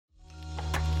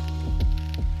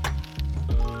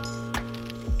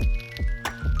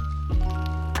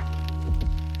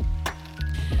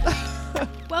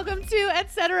Welcome to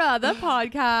Etcetera, the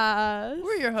podcast.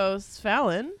 We're your hosts,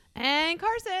 Falyn, And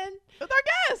Carson. with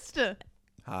our guest,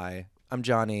 Hi, I'm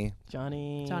Johnny.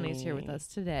 Johnny. Johnny's here with us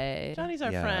today. Johnny's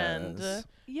our friend.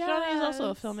 Yes. Johnny's also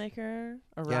a filmmaker,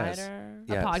 a Yes. writer,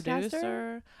 Yes. A a podcaster.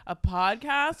 producer, a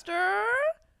podcaster,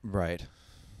 Right.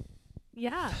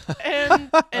 Yeah.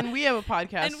 and we have a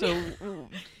podcast. So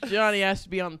Johnny has to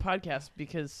be on the podcast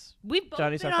because We've both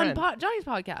Johnny's been our on friend. Johnny's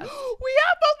podcast. we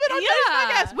have both been on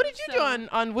Johnny's podcast. What did you do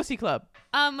on Wussy Club?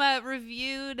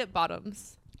 Reviewed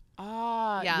Bottoms.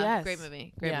 Ah, Yeah, yes. great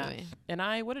movie. Great Yeah. movie.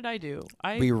 And what did I do?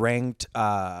 We ranked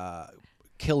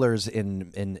killers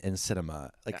in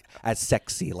cinema like as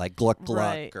sexy, like Gluck Gluck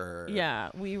Right. or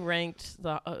We ranked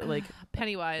the like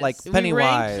Pennywise. Like we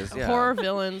Pennywise, ranked yeah. horror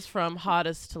villains from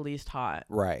hottest to least hot.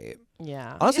 right.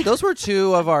 Yeah. Honestly, those were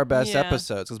two of our best Yeah.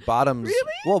 episodes because Bottoms.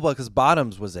 Really? Well, because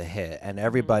Bottoms was a hit, and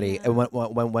everybody and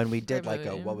when we did Great like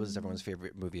movie. what was everyone's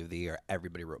favorite movie of the year,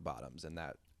 everybody wrote Bottoms in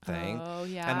that thing, Oh,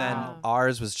 yeah. and then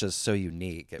ours was just so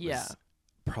unique. It Yeah. was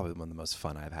probably one of the most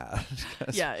fun I've had.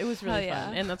 'Cause Yeah, it was really Hell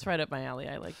fun. yeah. And that's right up my alley.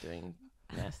 I like doing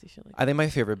nasty shit like that. I think my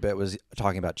favorite bit was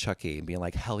talking about Chucky and being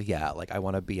like, hell yeah, like I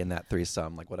want to be in that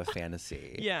threesome, like what a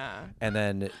fantasy. Yeah. And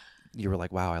then you were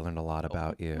like, wow, I learned a lot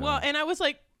about you. Well, and I was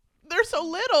like, they're so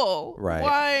little. Right.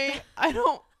 Why? I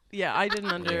don't. Yeah, I didn't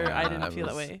Yeah, I didn't it feel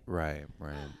that was- way. Right.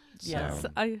 Yeah. So,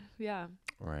 yeah.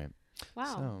 right. Wow.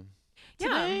 So, Yeah.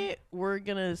 Today we're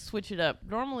gonna switch it up.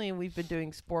 Normally we've been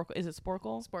doing Sporkle. Is it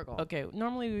Sporkle? Sporkle. Okay.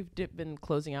 Normally we've been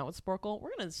closing out with Sporkle.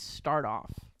 We're gonna start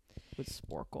off with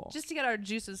Sporkle. Just to get our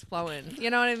juices flowing. You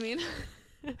know what I mean?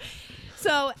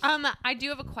 So, I do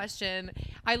have a question.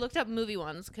 I looked up movie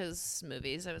ones because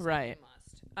movies. I was Right.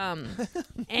 like, I must.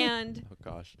 And oh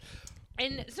gosh.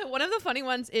 so one of the funny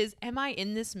ones is, am I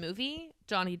in this movie?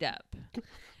 Johnny Depp.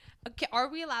 Okay, are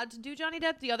we allowed to do Johnny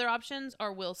Depp? The other options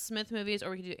are Will Smith movies,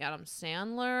 or we could do Adam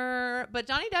Sandler. But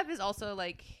Johnny Depp is also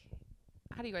like,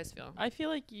 how do you guys feel? I feel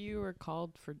like you were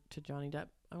called to Johnny Depp.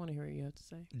 I want to hear what you have to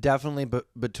say. Definitely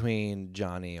between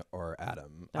Johnny or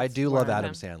Adam. I That's do where love I'm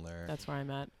Adam at. Sandler. That's where I'm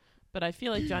at. But I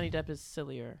feel like Johnny Depp is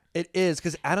sillier. It is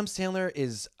because Adam Sandler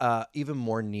is even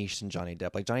more niche than Johnny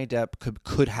Depp. Like Johnny Depp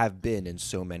could have been in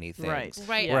so many things.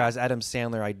 Right. Yeah. Whereas Adam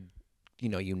Sandler, you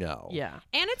know. Yeah.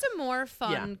 And it's a more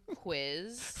fun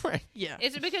quiz. Right. Yeah.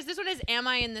 Is it because this one is, am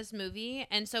I in this movie?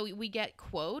 And so we get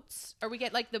quotes, or we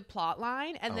get like the plot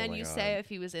line, and Oh then my you God. say if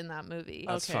he was in that movie.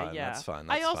 That's Okay, fun. yeah. That's fun.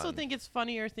 I That's also fun. think it's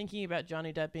funnier thinking about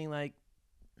Johnny Depp being like,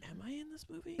 am I in this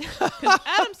movie? Because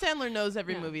Adam Sandler knows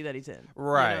every Yeah. movie that he's in.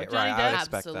 Right, Johnny right. Depp, I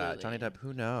expect Absolutely. that. Johnny Depp,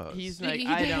 who knows? He's like,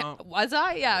 I don't. Was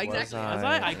I? Yeah, Was exactly.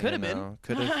 I could have you been. know,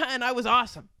 could have. And I was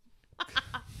awesome.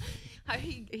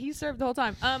 He served the whole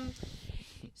time.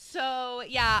 So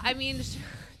yeah, I mean,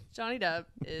 Johnny Depp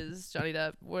is Johnny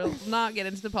Depp. We'll not get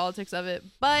into the politics of it,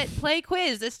 but play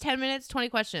quiz. It's 10 minutes, 20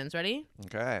 questions. Ready?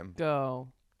 Okay. Go.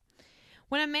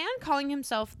 When a man calling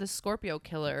himself the Scorpio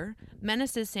Killer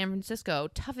menaces San Francisco,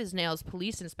 tough as nails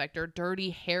police inspector Dirty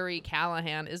Harry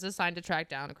Callahan is assigned to track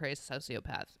down a crazy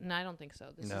sociopath. No, I don't think so.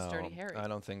 This is Dirty Harry. I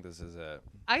don't think this is it.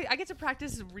 I get to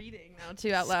practice reading now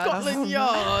too out loud. Scotland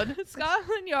Yard.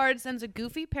 Scotland Yard sends a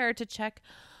goofy pair to check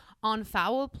on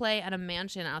foul play at a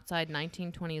mansion outside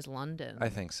 1920s London. I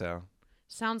think so.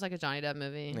 Sounds like a Johnny Depp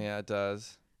movie. Yeah, it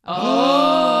does.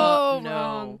 Oh, no,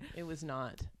 wrong. it was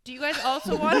not. Do you guys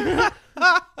also want to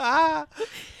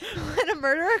when a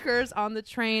murder occurs on the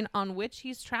train on which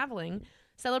he's traveling,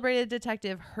 celebrated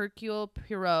detective Hercule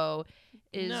Poirot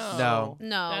is No.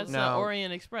 No. That's No.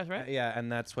 Orient Express, right? Yeah,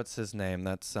 and that's what's his name.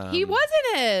 That's he wasn't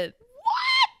it.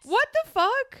 What the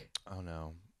fuck? Oh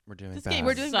no, we're doing This bad. game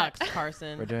We're doing sucks, bad.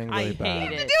 Carson. We're doing I really bad. hate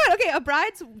To it. do it. Okay, a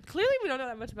bride's clearly we don't know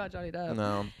that much about Johnny Depp.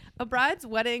 No. A bride's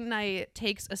wedding night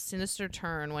takes a sinister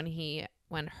turn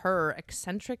when her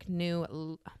eccentric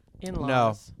new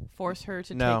In-laws force her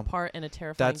to No. take part in a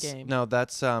terrifying That's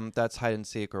game. that's hide and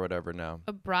seek or whatever. No.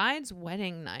 a bride's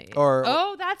wedding night. Or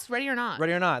That's Ready or Not.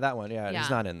 Ready or Not, that one. Yeah, Yeah. he's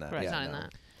not in that. Right. Yeah, He's not in no.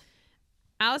 that.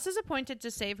 Alice is appointed to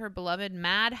save her beloved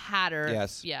Mad Hatter.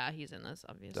 Yes. Yeah, he's in this,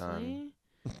 obviously. Done.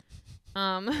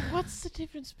 What's the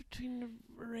difference between a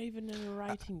raven and a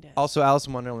writing desk? Also, Alice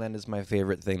in Wonderland is my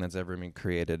favorite thing that's ever been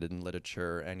created in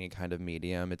literature, any kind of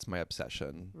medium. It's my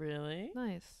obsession. Really?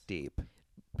 Nice. Deep.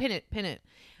 Pin it.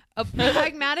 A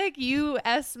pragmatic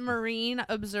U.S. Marine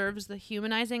observes the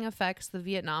humanizing effects the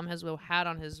Vietnam has had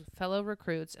on his fellow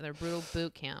recruits in their brutal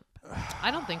boot camp.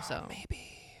 I don't think so.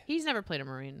 Maybe. He's never played a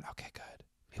Marine. Okay, good.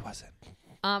 He wasn't.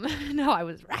 No, I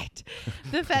was right.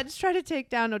 The feds try to take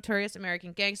down notorious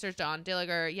American gangster John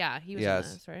Dillinger. Yeah, he was Yes.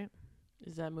 in this, right?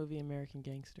 Is that movie American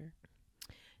Gangster?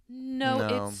 No,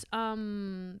 No. it's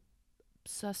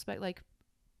suspect like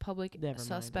Public Never mind.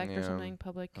 Suspect or Yeah. something.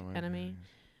 Public Oh, Enemy.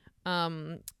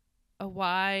 A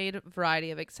wide variety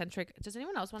of eccentric. Does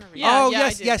anyone else want to read? Yeah, Oh, yeah, I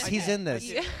yes, do, yes, I he's do, in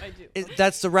this. I do.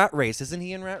 That's the Rat Race. Isn't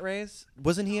he in Rat Race?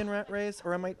 Wasn't he in Rat Race?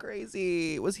 Or am I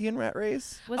crazy? Was he in Rat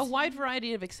Race? A wide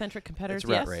variety of eccentric competitors.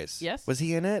 It's Rat yes. Race. Yes. Was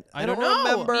he in it? I don't know.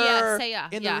 remember. Yeah, say yeah.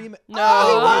 In Yeah. the remake. No, Oh,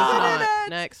 he he's wasn't in not. it.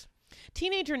 Next.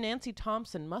 Teenager Nancy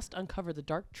Thompson must uncover the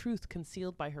dark truth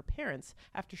concealed by her parents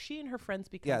after she and her friends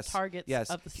become Yes, targets yes.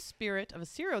 of the spirit of a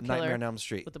serial Nightmare killer on Elm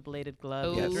Street. with a bladed glove.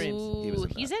 Oh, Yes. Dreams. He was in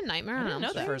he's that. in Nightmare I on didn't Elm know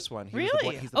He's the that. Street. first one. He Really? Was the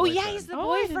boy, he's the Oh boyfriend. yeah, he's the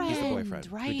Oh, I didn't boyfriend. know He's the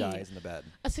boyfriend Right. who dies in the bed.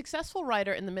 A successful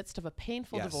writer in the midst of a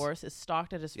painful Yes. divorce is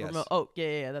stalked at his Yes. remote. Oh,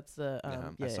 yeah. That's the.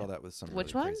 I saw that with some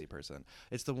Which really one? crazy person.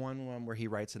 It's the one where he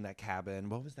writes in that cabin.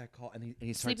 What was that called? And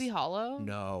he starts. Sleepy Hollow.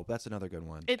 No, that's another good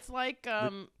one. It's like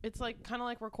kind of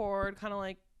like Record, kind of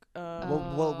like.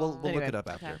 We'll Anyway. look it up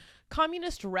after. Okay.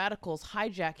 Communist radicals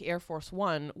hijack Air Force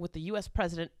One with the U.S.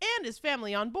 president and his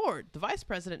family on board. The vice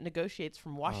president negotiates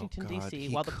from Washington, God, D.C.,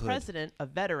 he while the could. president, a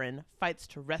veteran, fights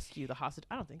to rescue the hostage.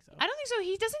 I don't think so. I don't think so.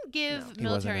 He doesn't give He wasn't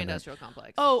military in it. industrial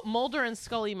complex. Oh, Mulder and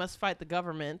Scully must fight the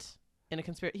government in a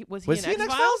conspiracy. Was he Was in he in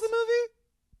X-Files? X-Files the movie?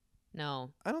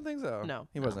 no. I don't think so. No,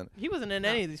 he no. wasn't. He wasn't in No.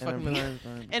 any of these fucking movies.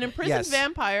 An And imprisoned Yes.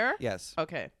 vampire. Yes,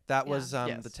 Okay. that Yeah. was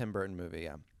Yes. the Tim Burton movie.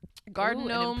 Yeah, Garden Ooh, an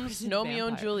Gnomes, imprisoned Nomeo and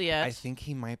vampire. Juliet. I think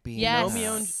he might be.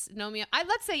 Yes. in that. Nomeo.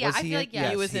 Let's say yeah. Was I he feel in- like yeah.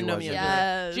 yes, he was in he Nomeo was and in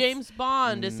Juliet. Yes. James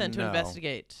Bond is sent to No.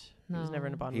 investigate. He was never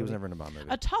in a Bond He movie. was never in a Bond movie.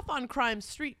 A tough on crime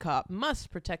street cop must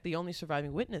protect the only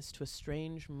surviving witness to a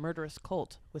strange, murderous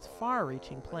cult with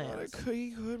far-reaching plans.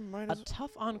 A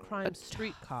tough on crime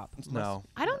street cop. No.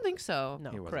 I don't think so.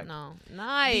 No, He wasn't. correct. No. The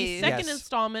Nice. second Yes.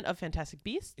 installment of Fantastic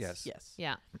Beasts. Yes. Yes.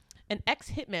 Yeah. An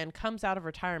ex-hitman comes out of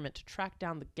retirement to track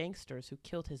down the gangsters who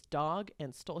killed his dog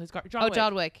and stole his car.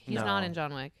 John Wick. He's not No. in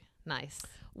John Wick. Nice.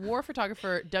 War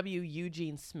photographer W.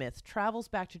 Eugene Smith travels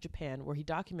back to Japan where he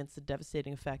documents the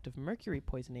devastating effect of mercury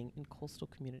poisoning in coastal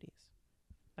communities.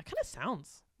 That kind of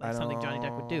sounds like something Johnny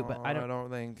Depp would do, but I don't.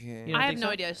 think. He, You don't I have think no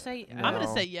so? idea. Say. No. I'm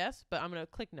gonna say yes, but I'm gonna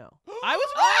click no. I was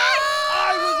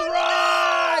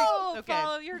Oh, Okay.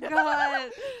 follow your gut.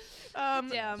 right.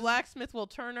 Damn. Blacksmith Will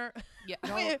Turner. Yeah.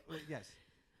 yes.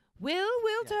 Will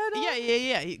Turner.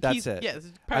 yeah. That's it. Yes. I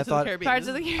Pirates of thought- the Caribbean. Parts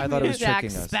of the Caribbean. I thought it was Jack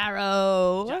tricking us.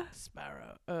 Sparrow. Jack Sparrow.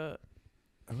 Oh,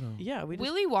 no. Yeah, we just,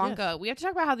 Willy Wonka. We have to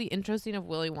talk about how the intro scene of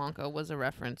Willy Wonka was a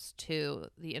reference to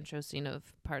the intro scene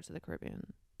of Parts of the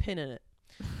Caribbean. pin in it.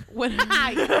 When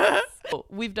Oh,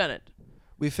 we've done it.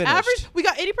 We finished. Average. We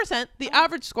got 80%. The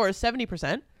average score is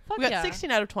 70%. Fuck We got yeah.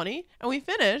 16 out of 20, and we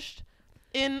finished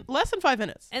in less than 5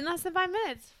 minutes. In less than 5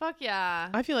 minutes. Fuck yeah.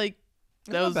 I feel like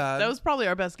Not bad. that was probably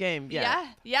our best game. Yeah.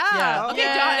 Yeah. Okay,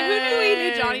 Yay. John, who knew we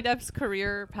knew Johnny Depp's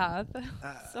career path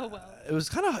so well? It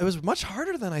was much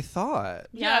harder than I thought.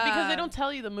 Yeah, because they don't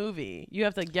tell you the movie. You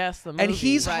have to guess the movie. And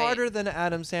he's Right. harder than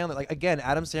Adam Sandler. Like again,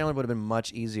 Adam Sandler would have been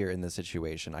much easier in this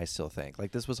situation. I still think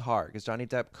like this was hard because Johnny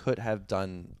Depp could have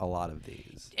done a lot of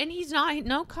these. And he's not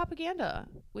no propaganda,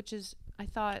 which is I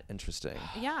thought Interesting.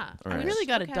 yeah. All I right. really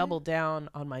got to Okay. double down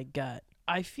on my gut.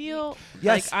 I feel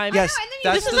Yes, like I'm. yes. I know, and then you-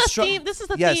 That's This is the a str- theme. This is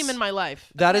the Yes. theme in my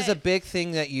life. That is Okay. a big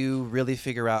thing that you really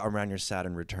figure out around your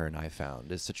Saturn return. I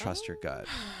found is to trust your gut.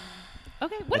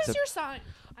 Okay, what It's is a- your sign?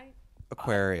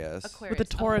 Aquarius. Aquarius. With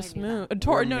the Taurus I knew moon. that.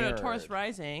 We're No, mirrored. Taurus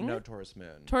rising. No, Taurus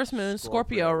moon. Taurus moon,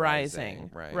 Scorpio rising.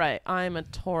 Right. I'm a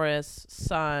Taurus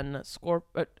sun,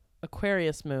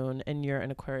 Aquarius moon, and you're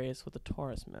an Aquarius with a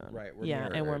Taurus moon. Right, we're yeah,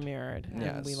 and we're mirrored.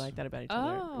 mirrored. And we Yes. like that about each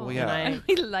other. Oh, Well, yeah. And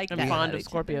we like I'm that. fond about of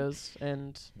each other. Scorpios,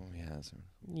 and Oh, yes.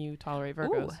 you tolerate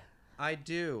Virgos. Ooh. I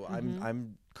do. Mhm.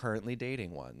 I'm currently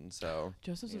dating one. So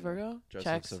Joseph's a Yeah. Virgo? Joseph's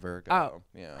Checks. a Virgo. Oh.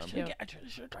 Yeah. I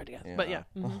should have tried to guess. But yeah.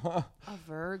 Mhm. A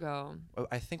Virgo.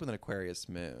 I think with an Aquarius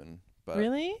moon. But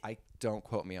Really? I don't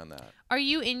quote me on that. Are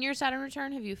you in your Saturn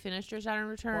return? Have you finished your Saturn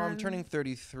return? Well, I'm turning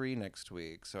 33 next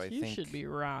week, so I You think should be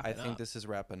rocking I think up. this is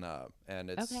wrapping up, and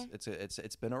it's Okay.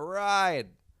 it's been a ride.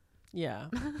 Yeah.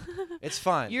 It's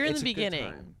fun. You're in It's the a good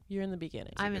beginning. time. You're in the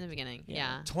beginning. I'm in the beginning.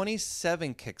 Yeah. Yeah.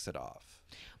 27 kicks it off.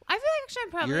 I feel like actually I'm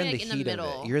probably You're in like the in heat the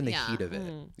middle. of it. You're in the Yeah. heat of it.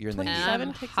 Mm. You're in the heat. 27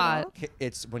 I'm kicks hot. it off?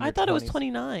 It's when I you're thought it was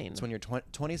 20 29. It's when you're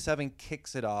 27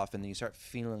 kicks it off, and then you start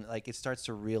feeling like it starts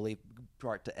to really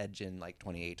start to edge in like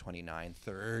 28, 29,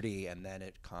 30, and then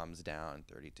it calms down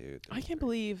 32. I can't 33.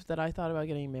 believe that I thought about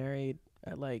getting married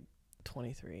at like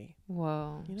 23.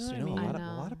 Whoa. You know So, what you I know, mean? a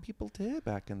I lot know. of people did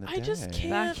back in the day. I just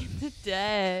can't. Back in the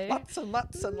day. Lots and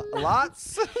lots and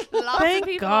lots. Lots Thank of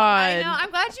people. God. I know. I'm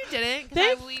glad you didn't.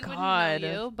 Thank we God. wouldn't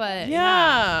know you, but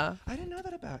Yeah. I didn't know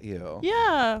that about you.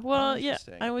 Yeah. Well, Oh, yeah.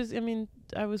 interesting.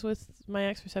 I was with my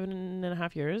ex for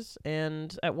 7.5 years.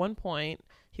 And at one point,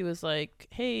 he was like,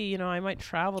 hey, you know, I might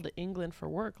travel to England for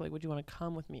work. Like, would you want to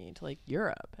come with me to like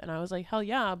Europe? And I was like, hell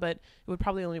yeah, but it would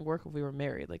probably only work if we were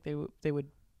married. Like they would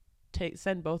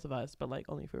send both of us, but like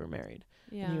only if we were married.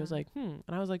 Yeah. And he was like, and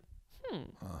I was like,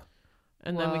 Huh.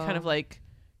 And then we kind of like,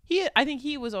 I think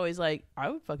he was always like, I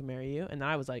would fucking marry you. And then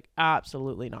I was like,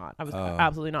 absolutely not. I was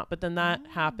absolutely not. But then that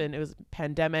happened. It was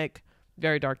pandemic,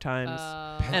 very dark times.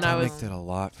 Pandemic and I was did a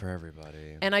lot for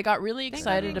everybody. And I got really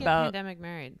excited about pandemic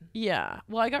married. Yeah.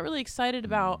 Well, I got really excited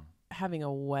about having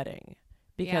a wedding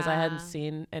because I hadn't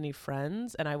seen any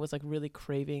friends and I was like really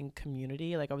craving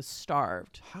community. Like I was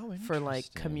starved for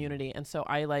like community. And so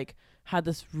I like had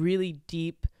this really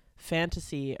deep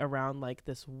fantasy around like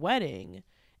this wedding.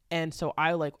 And so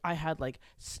I had like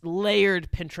layered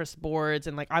Pinterest boards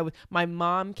and like my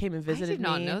mom came and visited me.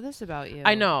 I did not know this about you.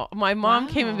 I know. My mom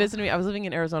came and visited me. I was living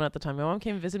in Arizona at the time. My mom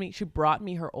came and visited me. She brought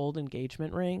me her old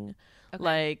engagement ring. Okay.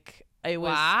 Like it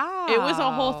was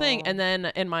a whole thing. And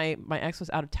then my ex was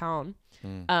out of town.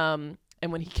 And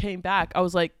when he came back, I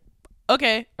was like,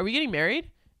 okay, are we getting married?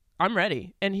 I'm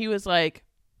ready. And he was like,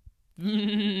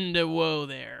 whoa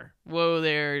there,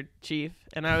 chief.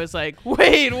 And I was like,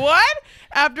 wait, what?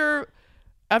 After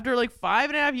like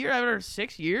 5.5 years, after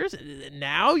 6 years,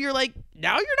 now you're not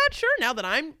sure. Now that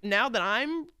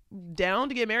I'm down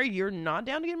to get married, you're not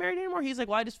down to get married anymore. He's like,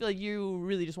 well, I just feel like you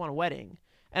really just want a wedding.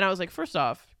 And I was like, first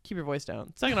off, keep your voice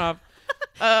down. Second off,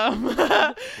 and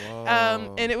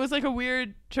it was like a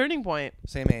weird turning point.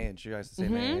 Same age, you guys the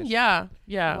same age? Yeah.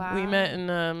 Wow. We met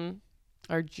in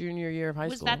our junior year of high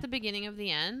school. Was that the beginning of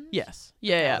the end? Yes.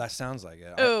 Yeah. Oh, that sounds like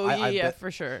it. Yeah,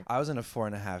 for sure. I was in a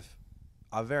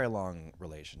very long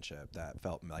relationship that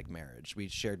felt like marriage. We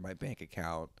shared my bank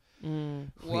account. Whoa.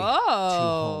 2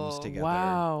 homes together.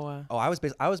 Wow. Oh,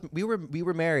 we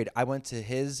were married. I went to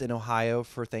his in Ohio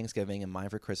for Thanksgiving and mine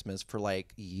for Christmas for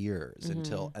like years and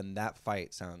that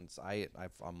fight sounds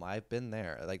I've been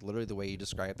there. Like literally the way you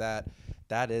describe that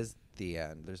is the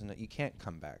end. You can't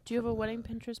come back. Do you have a wedding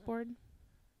Pinterest board?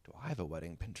 Do I have a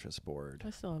wedding Pinterest board? I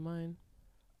still have mine.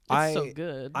 It's so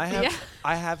good. I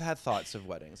have had thoughts of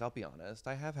weddings. I'll be honest.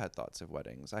 I have had thoughts of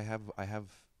weddings. I have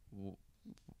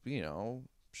you know,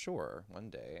 sure, one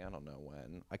day. I don't know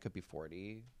when. I could be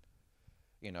 40.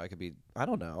 You know, I could be I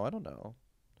don't know.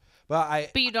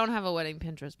 But you don't have a wedding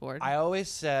Pinterest board. I always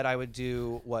said I would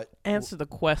do what Answer the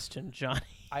question, Johnny.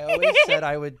 I always said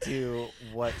I would do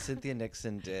what Cynthia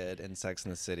Nixon did in Sex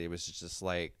and the City, which is just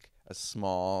like a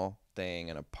small thing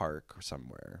in a park or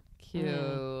somewhere.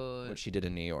 Cute. Which she did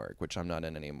in New York, which I'm not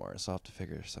in anymore. So I'll have to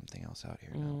figure something else out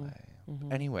here in LA.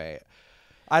 Anyway,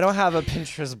 I don't have a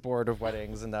Pinterest board of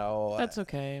weddings, no. That's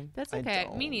okay. That's okay.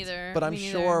 Me neither. But I'm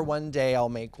sure one day I'll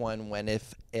make one when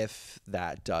if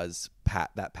that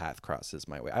that path crosses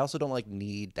my way. I also don't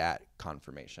need that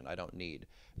confirmation. I don't need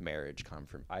marriage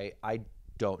I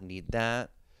don't need that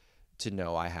to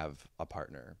know I have a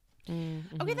partner.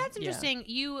 Okay, that's interesting.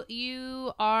 Yeah.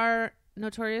 You are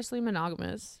notoriously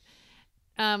monogamous.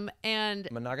 And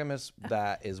monogamous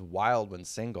that is wild when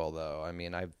single though. I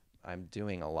mean, I'm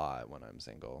doing a lot when I'm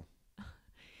single.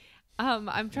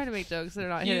 I'm trying to make jokes that are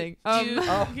not hitting. Sorry.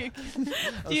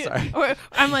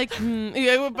 I'm like,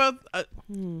 yeah, we're both.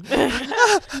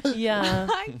 Yeah,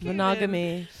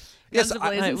 monogamy. Yes,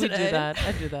 we do that.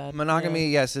 I do that.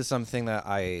 Monogamy, yes, is something that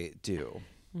I do.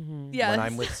 Yes. When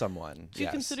I'm with someone. Do you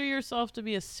consider yourself to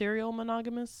be a serial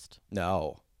monogamist?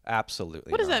 No, absolutely.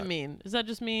 What does that mean? Does that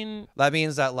just mean? That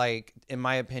means that, like, in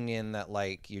my opinion, that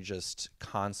like you just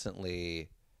constantly,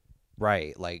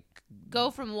 right? Like go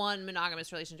from one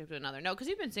monogamous relationship to another. No, because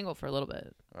you've been single for a little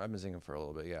bit. I've been single for a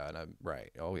little bit, yeah, and I'm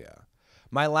right. Oh yeah.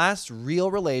 My last real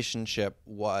relationship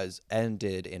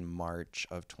ended in March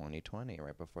of 2020,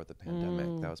 right before the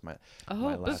pandemic. That was my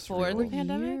last before the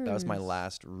pandemic. That was my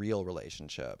last real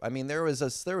relationship. I mean, there was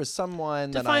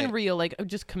someone define real, like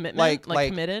just commitment, like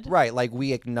committed, right? Like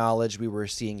we acknowledged we were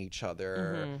seeing each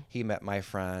other. He met my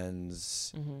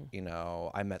friends. You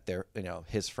know, I met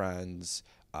his friends.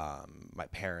 My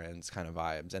parents kind of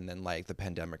vibes, and then like the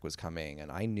pandemic was coming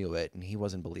and I knew it and he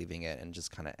wasn't believing it and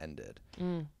just kind of ended.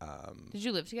 Did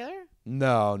you live together?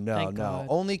 No.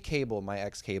 Only Cable, my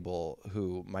ex Cable,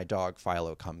 who my dog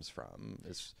Philo comes from,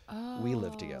 we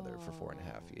lived together for 4.5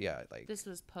 years. Yeah, like this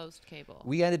was post Cable.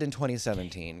 We ended in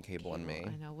 2017. Cable and me.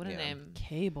 I know, what a name.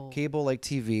 Cable like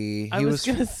TV. I was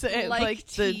gonna say like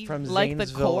the from like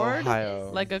Zanesville, the cord,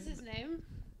 Ohio. like is his name?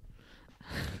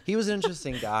 He was an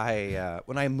interesting guy.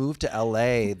 When I moved to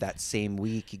LA that same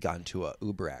week, he got into a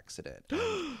Uber accident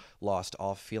and lost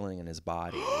all feeling in his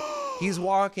body. He's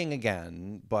walking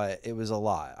again, but it was a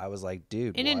lot. I was like,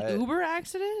 dude, in an Uber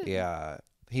accident? Yeah.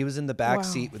 He was in the back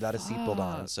seat without a seatbelt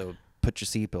on, so put your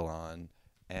seatbelt on.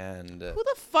 and who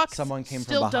the fuck someone came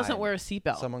still from behind. doesn't wear a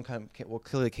seatbelt? Someone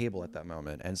clearly Cable at that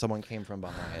moment, and someone came from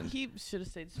behind. He should have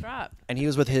stayed strapped. And he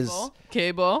was with his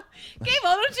Cable.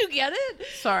 don't you get it?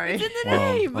 Sorry. It's in the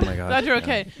name. Oh my god. Glad you're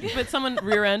okay. But someone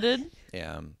rear-ended.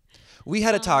 Yeah. We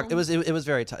had a talk. It was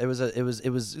very tough. It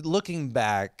was looking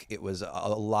back. It was a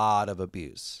lot of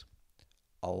abuse.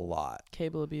 A lot.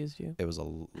 Cable abused you. It was a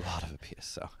lot of abuse.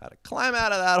 So I had to climb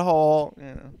out of that hole.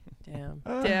 Damn.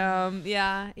 Damn.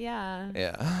 Yeah. Yeah.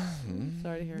 Yeah.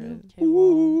 Sorry to hear it.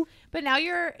 Ooh. But now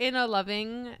you're in a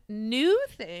loving new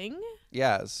thing.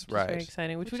 Yes. Right. Very Right.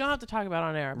 exciting, which we don't have to talk about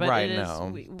on air. But Right. it is,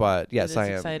 No. But yes, it is I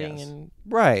am. exciting Yes. and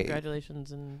Right.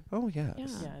 congratulations and Oh yes. Yeah.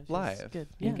 yeah, it's Live. good.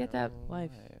 You Yeah. get that. Life.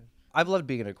 I've loved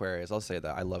being an Aquarius. I'll say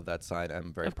that. I love that sign.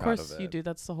 I'm very Of proud course of it. you do.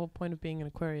 That's the whole point of being an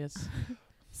Aquarius.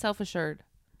 Self-assured.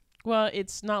 Well,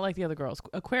 it's not like the other girls.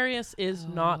 Aquarius is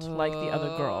not like the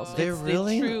other girls. They're It's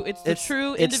really? the true. It's the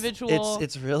true individual.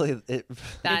 It's really it.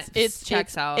 That it's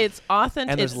checks out. It's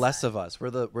authentic. And there's less of us.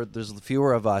 There's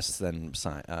fewer of us than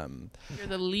sign. You're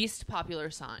the least popular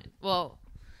sign. Well,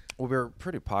 We're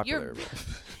pretty popular.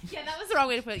 yeah, that was the wrong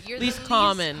way to put it. You're Least the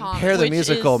common. least common. Hair the Which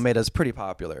musical is- made us pretty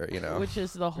popular. which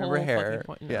is the whole Remember fucking Hair?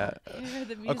 point. No. Yeah. Hair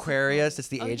the musical. Aquarius. It's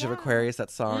the Oh, age of yeah. Aquarius. That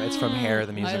song. It's from Hair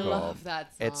the musical. I love that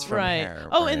song. It's from Right. Hair.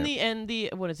 Oh, right? and the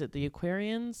what is it? The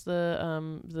Aquarians,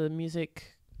 the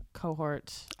music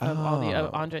cohort of all the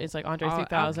Oh. Andre. It's like Andre All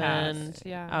 3000. Outcasts,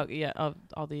 yeah. Yeah, of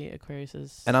all the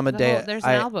Aquariuses. And Amadeus. There's an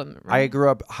album. I Right? grew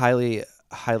up highly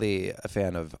a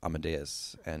fan of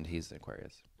Amadeus, and he's an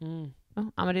Aquarius. Mm.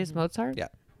 Oh, Amadeus Mozart. Yeah.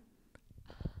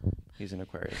 He's an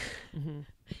Aquarius. Mm-hmm.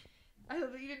 I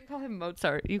love that you didn't call him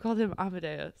Mozart. You called him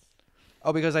Amadeus.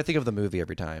 Oh, because I think of the movie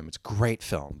every time. It's a great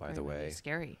film, by the way.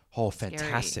 Scary. Oh,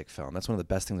 fantastic film. That's one of the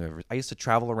best things I've ever. I used to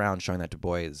travel around showing that to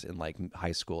boys in like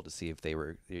high school to see if they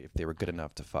were good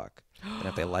enough to fuck. And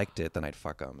if they liked it, then I'd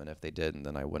fuck them. And if they didn't,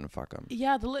 then I wouldn't fuck them.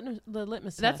 Yeah, the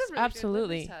litmus That's test. a really good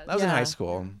Absolutely. litmus test. That was in Yeah. high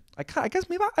school. I guess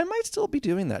maybe I might still be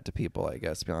doing that to people. I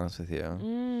guess to be honest with you.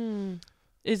 Mm.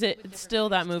 Is it still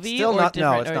that movie? Still or not. No,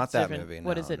 different- it's or not that different? movie.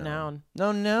 What No, is it no.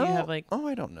 now? No. You have, like- Oh,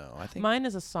 I don't know. I think. Mine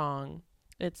is a song.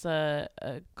 It's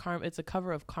it's a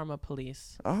cover of Karma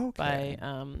Police Oh, okay.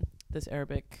 by this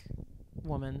Arabic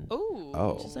woman.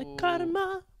 Oh. She's like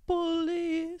Karma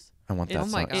Police. I want that Oh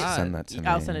my song. God. Send that to me.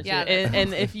 I'll send it to Yeah, you. And, that's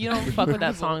and if you don't fuck with that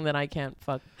incredible. song, then I can't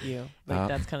fuck you. Like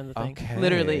that's kind of the thing. okay.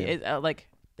 Literally, like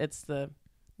it's the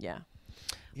yeah.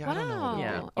 Yeah, I don't know. What it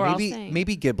Yeah. is. Or I'll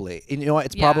maybe Ghibli. You know what?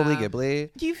 It's probably Yeah.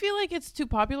 Ghibli. Do you feel like it's too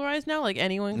popularized now? Like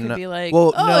anyone could No- be like,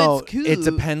 Well, oh, no, it's cool. it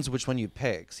depends which one you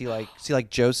pick. See, like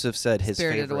Joseph said, his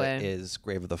Spirited favorite Away. is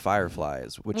Grave of the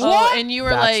Fireflies, which Oh, and you were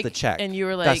that's like, the check. and you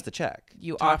were like, that's the check.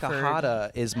 you offered.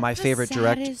 Takahata is my the favorite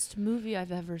director, saddest movie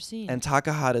I've ever seen. and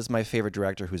Takahata is my favorite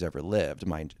director who's ever lived.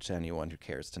 Mind to anyone who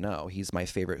cares to know, he's my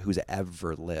favorite who's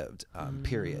ever lived.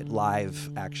 Period. Live,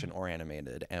 action, or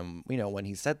animated. And when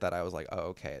he said that, I was like, oh,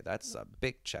 okay, that's a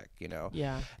big check.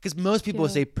 Yeah. Because most people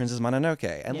would say Princess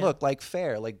Mononoke. And Yeah. look,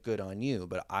 fair, good on you.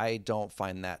 But I don't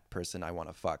find that person I want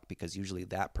to fuck because usually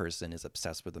that person is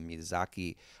obsessed with the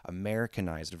Miyazaki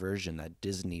Americanized version that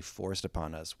Disney forced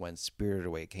upon us when Spirited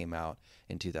Away came out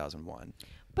in 2001.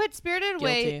 but Spirited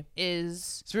Away Guilty.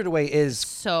 is Spirited Away is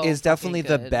so definitely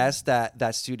fucking the good. best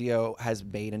that studio has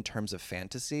made in terms of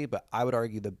fantasy. But I would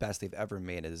argue the best they've ever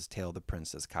made is Tale of the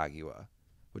Princess Kaguya,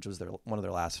 which was one of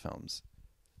their last films.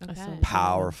 I still- Okay.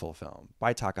 Powerful film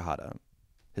by Takahata,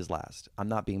 his last. I'm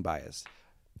not being biased.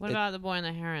 What about The Boy and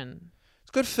the Heron? It's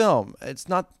a good film. It's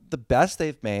not the best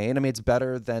they've made. I mean, it's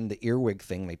better than the Earwig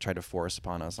thing they tried to force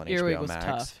upon us on Earwig HBO was Max.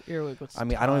 tough. Earwig was. I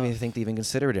mean, I don't even think they even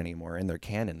consider it anymore in their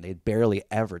canon. They barely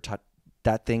ever touch.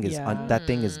 That thing is Yeah. that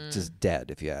thing is just dead,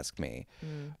 if you ask me.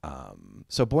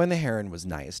 So Boy and the Heron was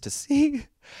nice to see,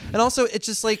 and also it's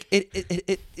just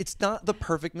it's not the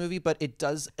perfect movie, but it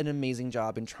does an amazing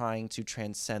job in trying to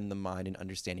transcend the mind and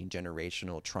understanding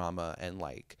generational trauma and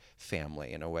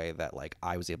family in a way that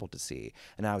I was able to see,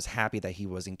 and I was happy that he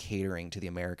wasn't catering to the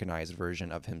Americanized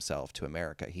version of himself to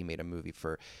America. He made a movie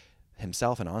for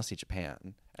himself and honestly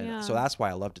Japan, and so that's why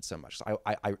I loved it so much. So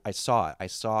I saw it. I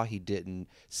saw he didn't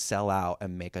sell out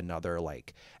and make another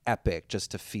epic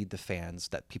just to feed the fans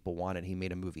that people wanted. He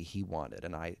made a movie he wanted,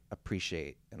 and I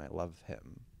appreciate and I love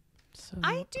him. So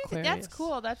I do think that's Aquarius.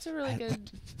 cool. That's a really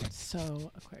good.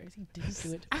 So Aquarius, he didn't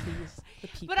do it to please the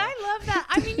people. But I love that.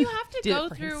 I mean, you have to Did it go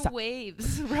for through himself.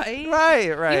 waves, right? Right.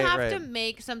 You have to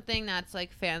make something that's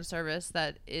fan service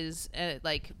that is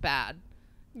bad.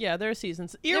 Yeah, there are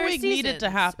seasons. There are Earwig needed to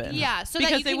seasons. happen. Yeah, so that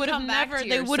because you they can would have come back never to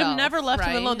they would have never yourself, left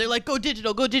him right? alone. They're like, go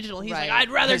digital, go digital. He's Right. like, I'd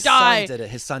rather His die. son did it.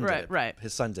 His son did it. Right.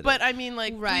 His son did But it. I mean,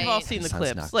 like we've Right. all seen His the son's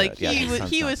clips. not Like good. Yeah, his son's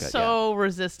he not was good, so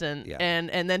resistant, Yeah.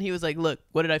 and then he was like, look,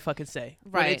 what did I fucking say?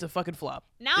 But Right. it's a fucking flop.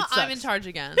 Now It I'm in sucks. charge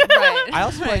again. Right. I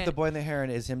also feel like Right. The Boy and the Heron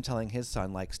is him telling his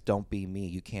son, like, don't be me.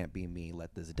 You can't be me.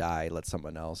 Let this die. Let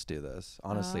someone else do this.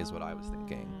 Honestly, is what I was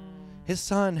thinking. His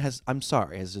son has, I'm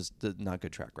sorry, has just not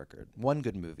good track record. One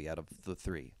good movie out of the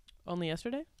 3. Only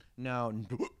yesterday? No.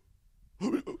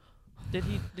 Did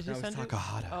he No, send you?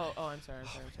 Takahata. Oh, I'm sorry.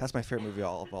 That's my favorite movie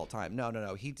of all time.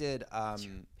 No. He did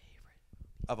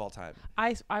of all time.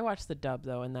 I watched the dub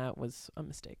though, and that was a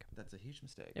mistake. That's a huge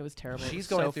mistake. It was terrible. She's It was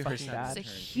going so through her fucking second bad. It's a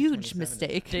turn. She's huge 27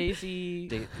 mistake.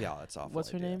 Daisy. Yeah, that's awful. What's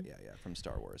her idea. name? Yeah, from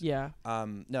Star Wars. Yeah.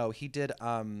 No, he did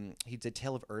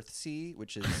Tale of Earthsea,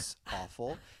 which is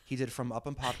awful. He did From Up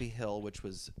on Poppy Hill, which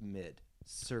was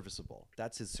serviceable.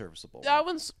 That's his serviceable. That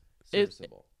one's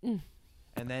serviceable.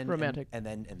 And then romantic. And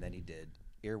then he did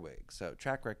Earwig. So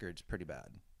track record's pretty bad.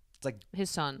 It's like His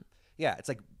son. yeah, it's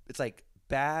like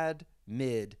bad,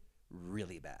 mid,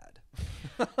 really bad.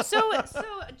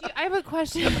 I have a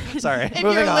question. Sorry. If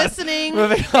moving you're on. listening,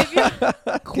 Moving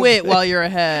on. quit while you're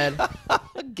ahead.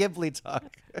 Ghibli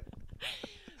talk.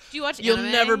 Do you watch You'll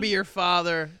anime? never be your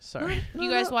father. Sorry. Do you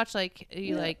guys watch like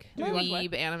watch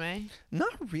weeb anime?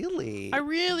 Not really. I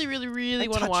really I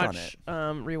want to touch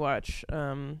on watch, rewatch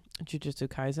Jujutsu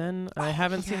Kaisen. I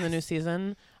haven't seen the new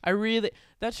season.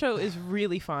 That show is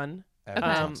really fun.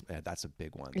 That's a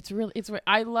big one.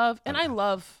 I love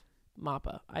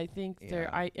Mappa. I think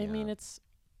I mean it's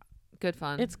Good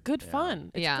fun. it's good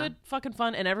fun. It's Yeah. good fucking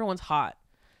fun, and everyone's hot.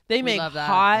 They make love that.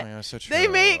 hot. Oh, yeah, so They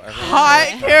true. make Everyone's hot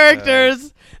so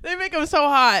characters. They make them so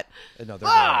hot. good. No, they're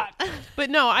great. But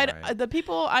no, Right. the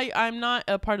people I'm not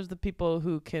a part of the people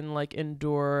who can like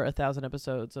endure 1,000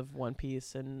 episodes of One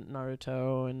Piece and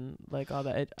Naruto and like all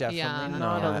that. Definitely Yeah.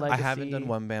 Not a not. I haven't done legacy.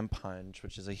 One Man Punch,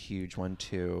 which is a huge one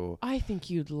too. I think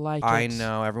you'd like it. I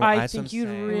know everyone. I that's what think I'm you'd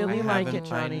saying. really I like haven't- it,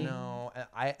 Johnny. I know.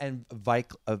 And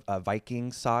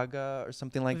Viking Saga or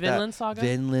something like Vinland that. Saga?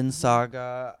 Vinland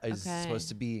Saga is Okay. supposed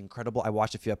to be incredible. I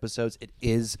watched a few episodes. It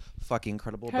is fucking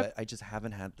incredible, Have- but I just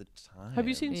haven't had the time. Have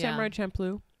you seen Yeah. Samurai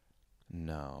Champloo?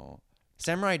 No.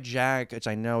 Samurai Jack, which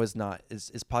I know is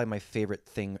probably my favorite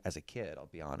thing as a kid. I'll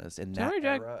be honest. In Samurai that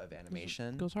Jack era of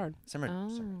animation, Goes hard. Samurai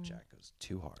Oh. Jack goes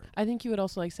too hard. I think you would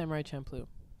also like Samurai Champloo.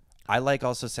 I like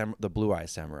also the Blue Eye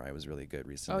Samurai was really good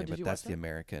recently, did but you that's watch the that?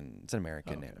 American. It's an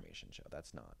American okay. animation show.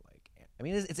 That's not like. I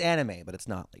mean, it's anime, but it's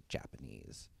not like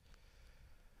Japanese.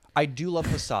 I do love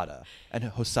Hosada, and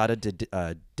Hosada did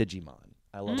Digimon.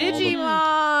 I love Digimon.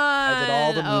 I did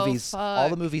all the Oh, movies. All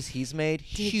the fuck. movies he's made.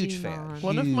 Huge fan. Digimon.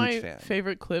 One of Huge my fan.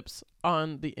 favorite clips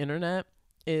on the internet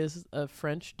is a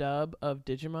French dub of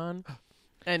Digimon,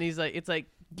 and it's like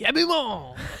Gabimon,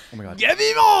 Oh my god. Gabimon.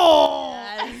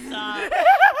 Yes, I remember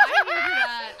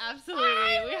that.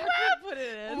 Absolutely. We have to put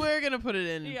it in. We're gonna put it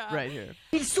in Yeah. right here.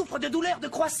 Il souffre de douleurs de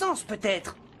croissance,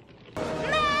 peut-être.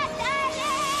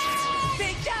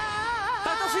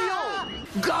 Attention!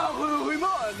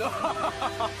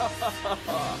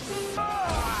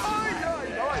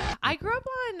 I grew up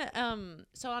on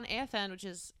on AFN, which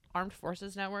is Armed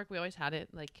Forces Network. We always had it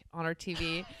like on our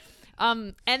TV.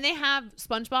 And they have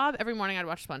SpongeBob. Every morning I'd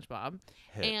watch SpongeBob.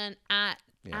 Hit. And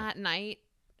at night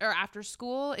or after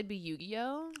school it'd be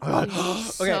Yu-Gi-Oh. Oh, We God.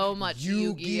 watched so much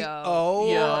Yu-Gi-Oh.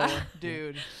 Oh. Yo,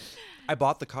 dude. I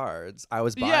bought the cards. I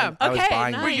was buying. Yeah, I was okay,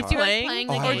 buying nice. the Were you cards. playing?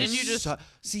 the Or game? did you just-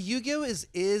 see? Yu-Gi-Oh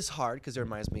is hard because it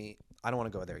reminds me. I don't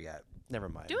want to go there yet. Never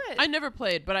mind. Do it. I never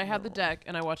played, but I had the deck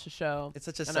and I watched the show. It's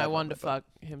such a and sad I wanted to moment,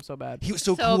 fuck him so bad. He was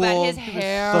so, so cool. bad. His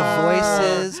hair. The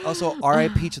voices. Also,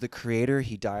 R.I.P. to the creator.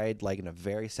 He died like in a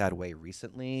very sad way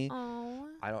recently. Oh.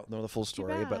 I don't know the full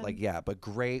story, bad. but like but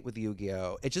great with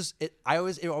Yu-Gi-Oh. It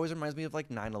always reminds me of like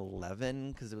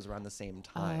 9/11 because it was around the same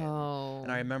time. Oh.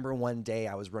 And I remember one day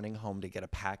I was running home to get a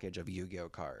package of Yu-Gi-Oh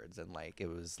cards, and like it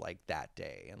was like that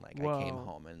day, and like I came Whoa.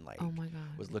 home and like Oh my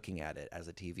God. was looking at it as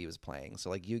the TV was playing. So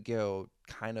like Yu-Gi-Oh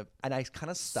and I kind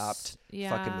of stopped fucking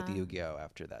Yeah. with Yu-Gi-Oh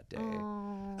after that day.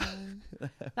 Oh.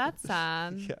 That's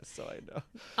sad. Yeah, so I know.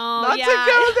 Oh, Not yeah. to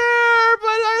go there, but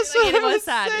I Like, it sort was of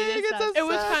sad. It saying is it's sad. a It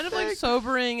was sad kind of like thing.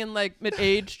 sobering and like it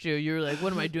aged you. You were like,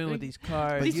 what am I doing with these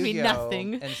cards? These mean Yu-Gi-Oh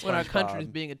nothing. and when our country is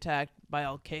SpongeBob. being attacked by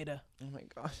Al Qaeda. Oh my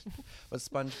god. With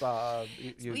SpongeBob,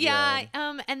 Yu-Gi-Oh. Yeah,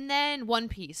 and then One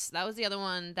Piece. That was the other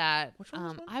one that Which one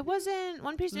was One I wasn't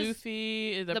One Piece is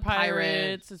Luffy, the the pirate.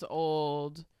 Pirates is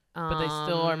old, but they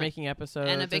still are making episodes.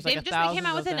 and a big There's they like just came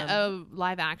out with thousands of them. a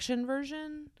live action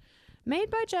version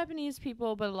made by Japanese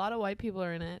people, but a lot of white people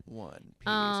are in it. One Piece.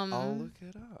 I'll Um, look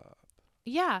it up.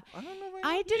 Yeah. I don't know. If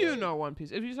I know. didn't. You know One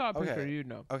Piece. If you saw a picture, you'd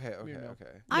know. Okay. You know.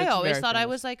 I It's always very thought I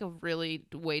famous. was like a really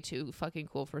way too fucking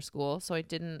cool for school, so I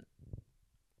didn't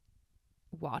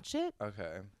watch it.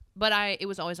 Okay. But it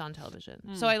was always on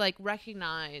television, so I like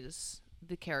recognize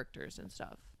the characters and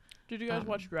stuff. Did you guys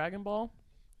watch Dragon Ball?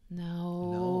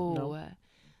 No.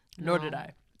 Nor did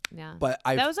I. Yeah. But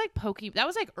that was like that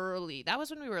was like early. That was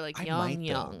when we were like I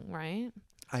young, right?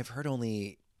 I've heard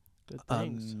only Good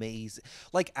things. amazing.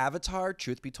 Like Avatar,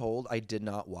 truth be told, I did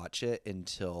not watch it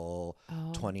until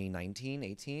 2019,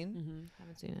 18.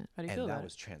 Haven't seen it. How do you And feel that about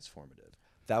was transformative.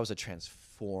 That was a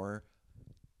transformative.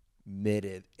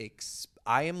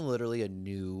 I am literally a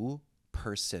new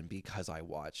person because I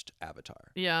watched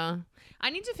Avatar. Yeah. I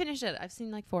need to finish it. I've seen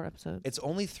like 4 episodes. It's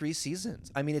only 3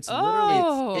 seasons. I mean, it's Oh.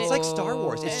 literally, it's like Star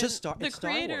Wars. It's And just Star the it's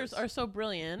Star creators Wars. are so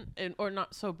brilliant, or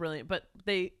not so brilliant, but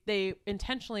they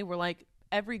intentionally were like,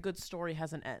 every good story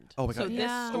has an end. Oh my So God. Yeah.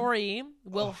 this story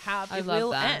will have. I It love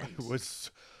will that. end. It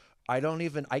was. I can't love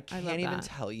even that.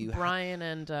 tell you. Brian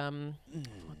and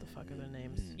what the fuck are their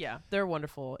names? Yeah, they're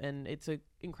wonderful, and it's an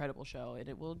incredible show, and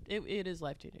it is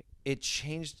life changing. It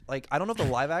changed. Like, I don't know if the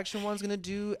live action one's gonna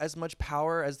do as much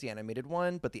power as the animated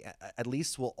one, but at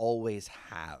least we'll always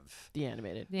have. The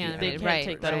animated. The They animated, can't right,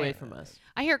 take that away right. from us.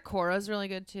 I hear Korra's really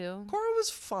good too. Korra was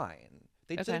fine.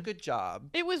 They did Okay. a good job.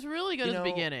 It was really good You at know,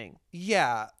 the beginning.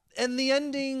 Yeah. And the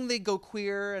ending, they go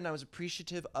queer, and I was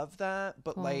appreciative of that.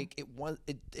 But Cool. like,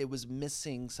 it was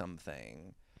missing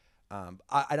something. And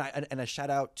a shout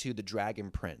out to the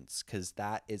Dragon Prince, because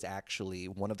that is actually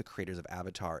one of the creators of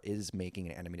Avatar is making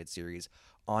an animated series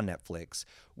on Netflix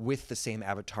with the same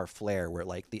Avatar flair, where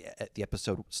like the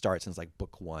episode starts and it's like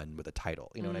book 1 with a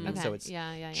title. You know what I mean? Okay. So it's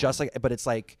yeah. just like, but it's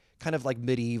like kind of like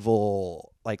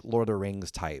medieval, like Lord of the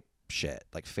Rings type shit,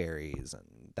 like fairies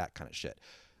and that kind of shit.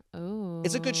 Oh.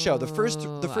 It's a good show. The first I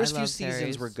few love seasons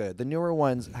fairies. were good. The newer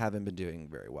ones haven't been doing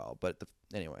very well. But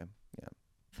anyway, yeah.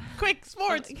 Quick,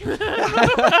 sports. Yeah.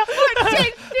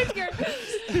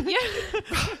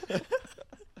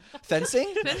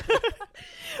 Fencing?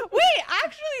 Wait,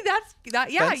 actually,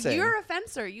 yeah. Fencing. You're a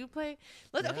fencer. You play.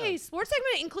 Okay, sports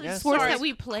segment includes Yeah, sports sorry. that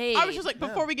we play. I was just like,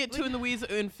 before we get too in the weeds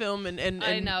in film and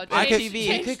I know. I could, TV.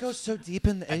 it could go so deep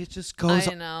and it just goes.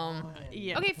 I know.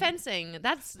 Yeah. Okay, fencing.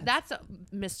 That's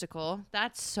mystical.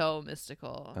 That's so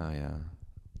mystical. Oh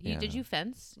yeah. Did you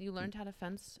fence? You learned how to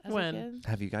fence as When? a kid?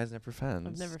 Have you guys never fenced?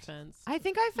 I've never fenced. I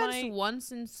think I fenced My-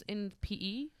 once in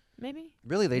PE, maybe.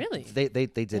 Really? Really? They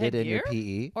did had it in your gear?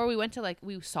 PE. Or we went to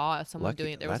we saw someone Lucky-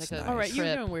 doing it. There was that's like a nice. All right, you were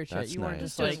trip. doing weird shit. That's You weren't nice.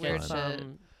 just Just like weird in shit.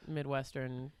 some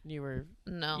Midwestern. You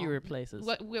No. were places.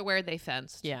 Where they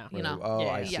fenced. Yeah. You know. Oh, Yeah,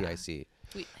 I yeah. see. Yeah. I see.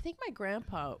 I think my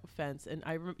grandpa fenced, and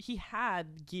he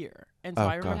had gear, and so Oh,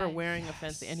 I remember God. wearing a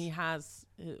fence, and he has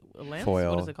a lance.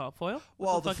 Foil. What is it called? Foil?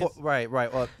 Well, What the fuck is- right.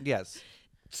 Well, yes.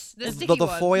 The It's sticky The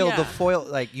one. foil. Yeah. The foil.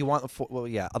 Like you want the well,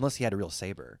 yeah. Unless he had a real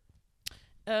saber.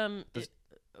 It-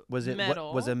 Was it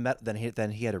metal. was it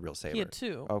then he had a real saber. He had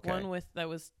two. Okay. One with that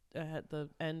was the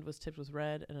end was tipped with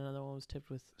red, and another one was tipped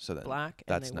with So then black.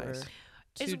 that's and they nice. were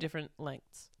two Is- different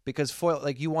lengths. because foil,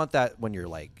 like you want that when you're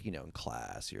like in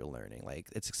class, you're learning, like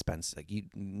it's expensive. Like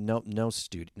no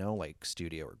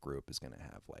studio or group is gonna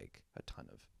have like a ton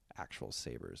of actual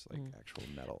sabers, like actual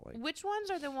metal. Like Which ones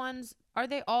are the ones? Are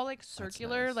they all like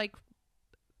circular, nice. like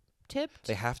tipped?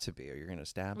 they have to be, or you're gonna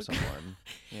stab someone.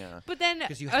 Yeah. But then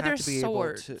 'Cause you are have there to be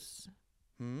able to- swords?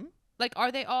 Hmm. Like,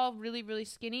 are they all really, really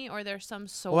skinny, or are there some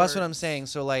swords? Well, that's what I'm saying.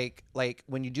 So like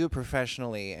when you do it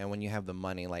professionally and when you have the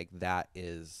money, like that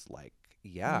is like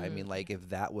I mean, like if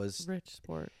that was Rich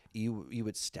sport. you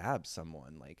would stab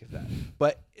someone like if that.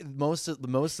 But most of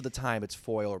the time it's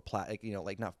foil or plastic.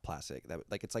 Like not plastic. That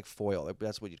like it's like foil.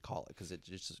 That's what you'd call it because it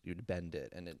just you'd bend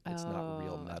it and it's not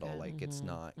real Oh, metal. okay. Like it's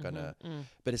not gonna.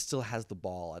 But it still has the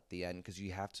ball at the end because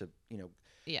you have to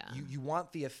Yeah. You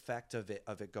want the effect of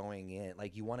it going in.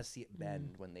 Like you want to see it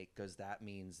bend when because that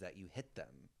means that you hit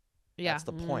them. Yeah. That's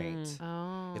the point.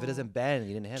 Oh. If it doesn't bend,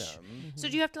 you didn't hit them. So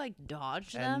do you have to like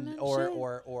dodge them and or shit?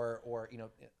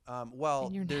 well,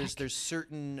 In your there's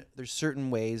certain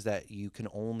ways that you can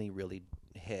only really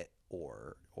hit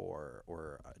or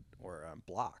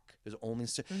block. There's only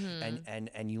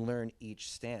and you learn each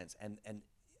stance and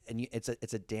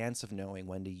it's a dance of knowing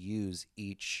when to use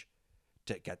each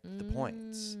to get the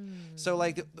points. So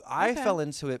like I fell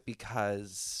into it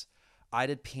because I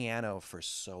did piano for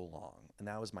so long, and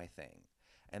that was my thing.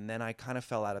 And then I kind of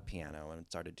fell out of piano and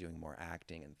started doing more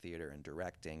acting and theater and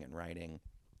directing and writing.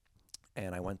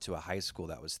 And I went to a high school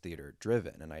that was theater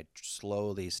driven, and I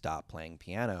slowly stopped playing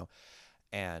piano.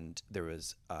 And there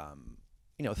was,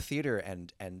 theater,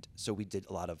 and so we did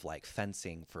a lot of like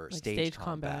fencing for Like stage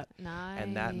combat. Nice.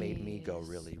 And that made me go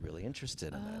really, really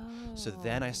interested in it. So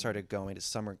then I started going to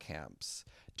summer camps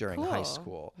during high Cool.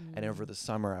 school. And over the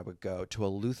summer, I would go to a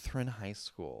Lutheran high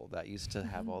school that used to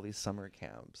have all these summer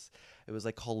camps. It was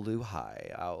like called Lou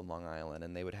High out in Long Island.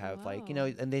 And they would have like,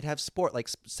 and they'd have sport, like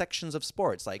sections of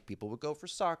sports. Like people would go for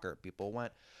soccer. People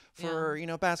went for,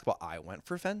 basketball. I went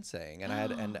for fencing. And I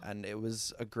had, and it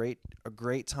was a great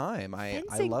time. I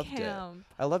loved camp. it.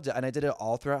 I loved it. And I did it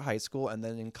all throughout high school. And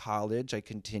then in college, I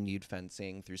continued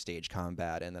fencing through stage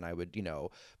combat. And then I would,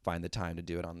 find the time to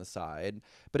do it on the side.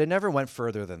 But it never went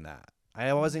further than that.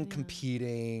 I wasn't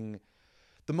competing.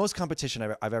 The most competition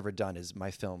I've ever done is my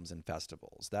films and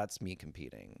festivals. That's me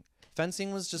competing.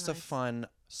 Fencing was just a fun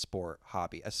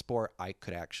hobby, a sport I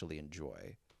could actually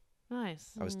enjoy.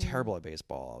 Nice. I was terrible at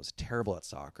baseball. I was terrible at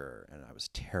soccer. And I was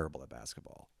terrible at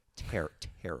basketball.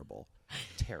 Terrible.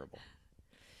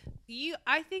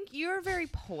 I think you're very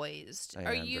poised. I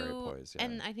Are am you? very poised, yeah.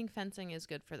 And I think fencing is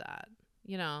good for that.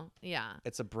 Yeah.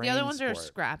 It's a brain The other ones sport. are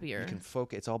scrappier. You can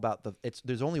focus. It's all about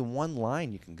there's only one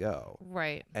line you can go.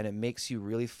 Right. And it makes you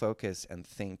really focus and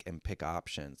think and pick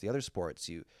options. The other sports,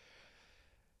 there's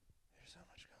so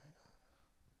much going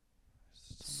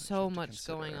on. So much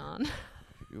going on.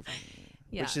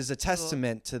 Yeah. Which is a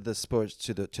testament to the sports,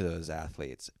 to those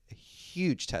athletes. A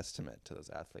huge testament to those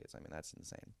athletes. I mean, that's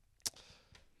insane.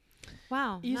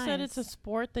 Wow. You said it's a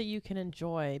sport that you can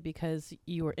enjoy because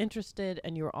you were interested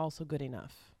and you were also good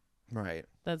enough. Right.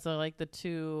 That's like the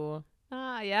two.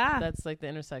 Yeah. That's like the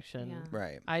intersection. Yeah.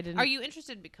 Right. I didn't. Are you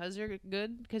interested because you're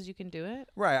good? Because you can do it?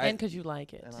 Right. And because you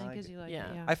like it. And And because you like it.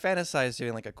 Yeah. I fantasize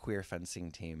doing like a queer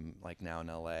fencing team like now in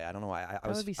LA. I don't know why. I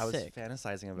was would be sick.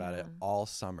 fantasizing about it all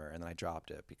summer, and then I dropped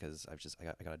it because I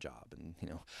got a job, and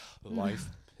life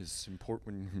is important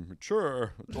when you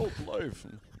mature. Adult life.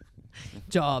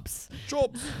 Jobs.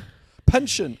 Jobs.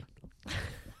 Pension.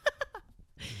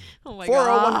 Oh my 401k.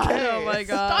 god. Oh my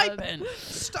god.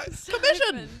 Stipend.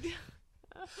 Commission.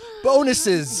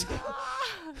 Bonuses.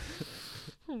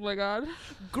 Oh my god.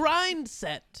 Grind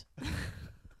set.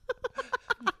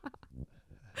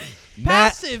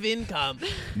 Passive income.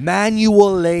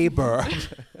 Manual labor.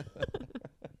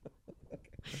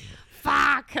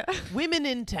 Fuck. Women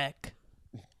in tech.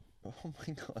 Oh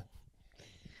my god.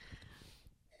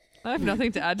 I have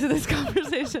nothing to add to this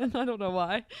conversation. I don't know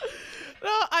why. No,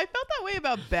 I felt that way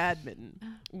about badminton.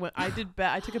 When I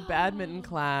took a badminton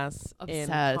class in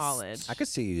Obsessed. college. I could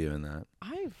see you doing that.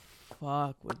 I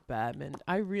fuck with badminton.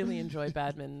 I really enjoy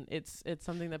badminton. It's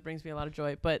something that brings me a lot of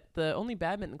joy. But the only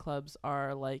badminton clubs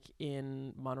are like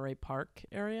in Monterey Park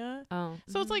area. Oh.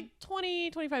 So it's like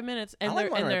 20, 25 minutes. And I like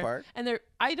they're Monterey Park. And they're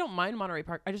I don't mind Monterey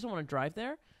Park. I just don't want to drive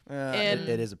there.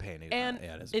 It is a pain. And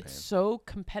yeah, it is a it's pain. so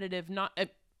competitive. Not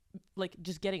like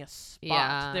just getting a spot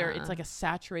Yeah. there. It's like a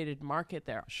saturated market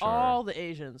there. Sure. All the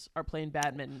Asians are playing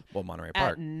badminton Well, Monterey at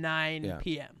Park. 9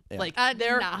 p.m. Yeah. Like At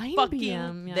they're 9 fucking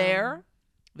p.m., yeah. there.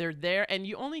 They're there, and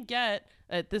you only get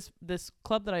at this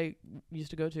club that I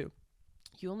used to go to.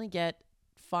 You only get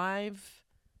 5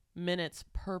 minutes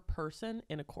per person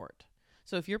in a court.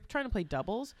 So if you're trying to play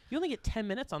doubles, you only get 10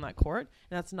 minutes on that court,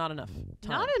 and that's not enough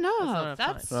time. Not enough.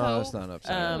 That's That's time. No, that's not enough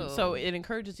time. So it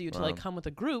encourages you to like come with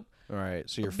a group. All right,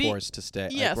 so you're Be- forced to stay.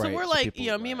 Yeah, so right, we're like,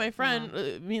 people- me and my right.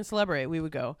 friend, me and Celebrate, we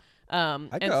would go. And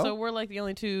go. so we're like the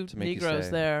only two To make you Negroes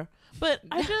stay. there. But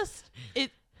I just,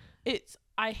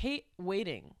 I hate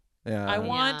waiting. Yeah. I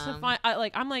want to Yeah.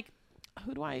 find, I'm like,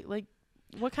 who do I, like,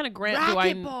 what kind of grant do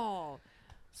I, Racquetball.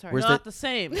 Sorry. Where's not the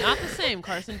same,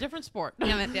 Carson, different sport.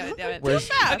 Damn it. Where's-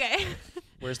 Okay.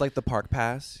 Where's like the park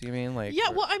pass? You mean like? Yeah,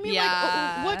 well, I mean,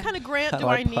 Yeah. like, what kind of grant do How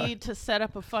I do I need to set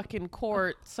up a fucking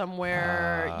court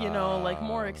somewhere, like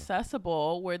more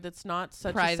accessible, where that's not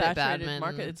such Private a saturated badminton.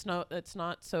 market? It's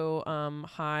not so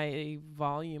high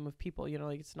volume of people.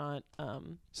 Like it's not.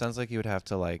 Sounds like you would have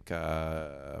to like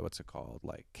what's it called?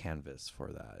 Like canvas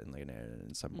for that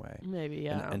in some way. Maybe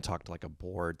yeah. And talk to like a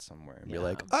board somewhere and be Yeah.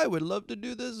 like, I would love to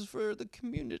do this for the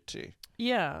community.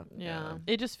 Yeah. Yeah.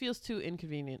 It just feels too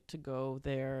inconvenient to go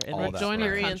there, and All the that Join a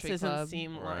experience country doesn't club.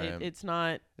 seem Right. like it's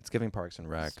not. It's giving Parks and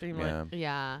Rec. Yeah. Streamlined.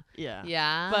 Yeah. Yeah.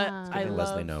 Yeah. But I Giving love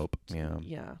Leslie Knope. Yeah.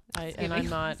 Yeah. It's And I'm giving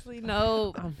not. Leslie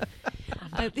Knope.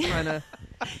 I'm trying to.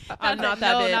 I'm not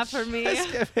that no, bitch. not for me.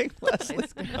 It's giving Leslie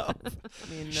Knope. I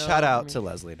mean, no, Shout out I to mean-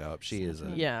 Leslie Knope. She is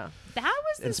a Yeah. That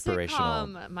was the Inspirational.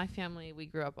 sitcom my family we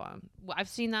grew up on. I've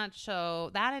seen that show.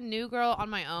 That and New Girl on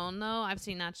my own though. I've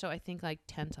seen that show I think like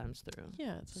 10 times through.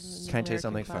 Yeah. It's Can I tell you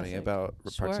something funny about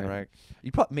Parks and Sure. Rec?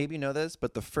 You maybe know this,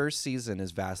 but the first season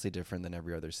is vastly different than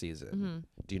every other season.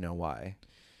 Do you know why?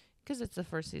 Because it's the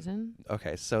first season.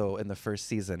 Okay, so in the first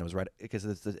season, it was right because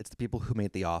it's the people who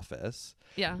made The Office.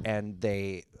 Yeah. And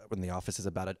when The Office is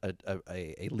about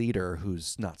a leader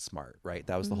who's not smart, right?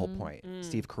 That was the whole point.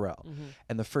 Steve Carell.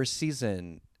 And the first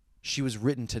season, she was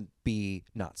written to be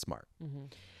not smart.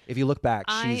 If you look back,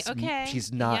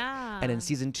 she's not. Yeah. And in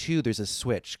season 2, there's a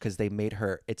switch because they made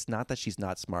her. It's not that she's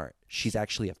not smart. She's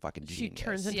actually a fucking genius. She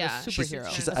turns into a Yeah.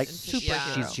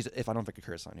 superhero. She's if I don't think a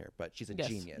curse on here, but she's a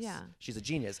genius. Yeah. She's a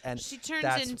genius, and she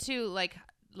turns into like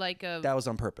a. that was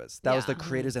on purpose. That was the Yeah.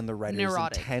 creators and the writers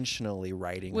Neurotic. intentionally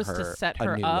writing Was her to set a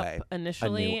her new up way.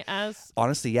 initially as.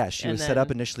 Honestly, yeah, she and was set up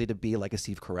then- initially to be like a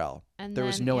Steve Carell. And There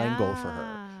was then- no end goal for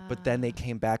her. But then they yeah.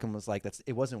 came back and was like,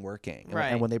 it wasn't working. And- Right.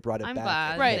 And when they brought it I'm back,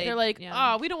 glad. Right, They- they're like,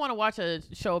 yeah. oh, we don't want to watch a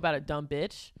show about a dumb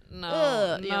bitch. No,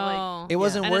 Ugh, no. you're like- it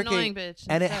wasn't An working. annoying bitch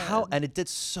And instead. and it did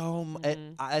so much.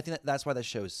 I think that's why the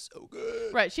show is so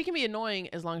good. Right, she can be annoying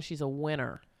as long as she's a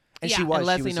winner. And Yeah. she was. And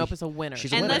Leslie she was Knope is a winner.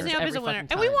 she's a And winner. Leslie Knope is a Every winner,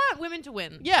 fucking and we time. want women to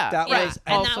win. Yeah, That right. was-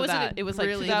 and also that was that. a It was like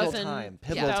really pivotal 2000, time.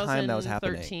 Pivotal time that was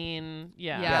happening. 2013.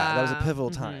 Yeah. Yeah, that was a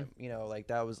pivotal Mhm. time. You know, like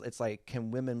that was. It's like,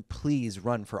 can women please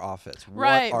run for office?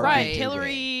 Right, what are right. We doing?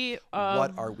 Hillary.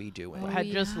 What are we doing? had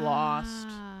just lost.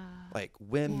 Like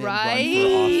women Right.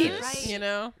 run for office. You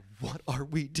know? What are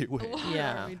we doing?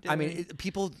 Yeah. I mean,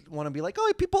 people want to be like,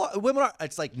 oh, women are.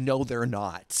 It's like, no, they're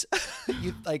not.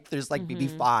 There's like maybe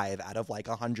 5 out of like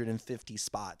 150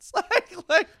 spots.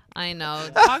 like, I know.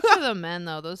 Talk to the men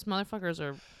though. Those motherfuckers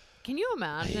are. Can you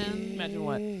imagine Imagine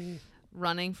what?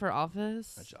 running for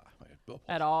office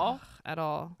At all? at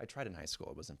all? I tried in high school.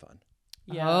 It wasn't fun.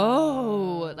 Yeah.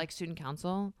 Oh, like student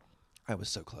council. I was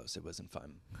so close. It wasn't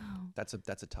fun. That's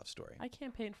a tough story. I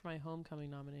campaigned for my homecoming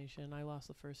nomination. I lost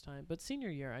the first time, but senior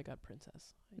year I got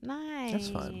princess. Nice. That's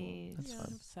fun. That's Yeah,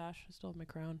 fun. sash. I still have my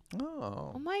crown.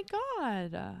 Oh Oh, my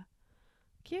god,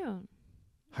 cute.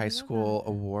 high school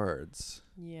awards.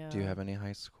 Yeah. Do you have any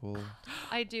high school?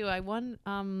 I do. I won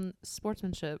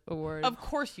sportsmanship award. Of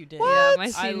course you did. Yeah, my I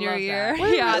senior love year.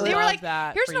 that. Yeah, I they were love like,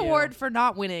 that "Here's for an you. award for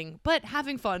not winning, but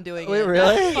having fun doing Wait, it."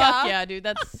 really? Fuck yeah, dude.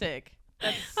 That's sick.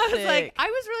 That's I was like, sick. I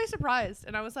was really surprised,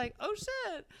 and I was like, "Oh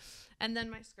shit!" And then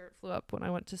my skirt flew up when I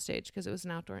went to stage because it was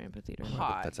an outdoor amphitheater.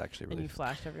 Hot. That's actually And really. you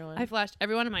flashed everyone. I flashed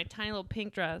everyone in my tiny little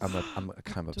pink dress. I'm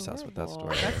kind of obsessed with that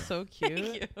Adorable. story. That's so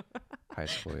cute. High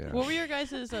school, yeah. What were your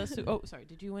guys' oh, sorry.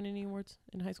 Did you win any awards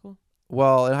in high school?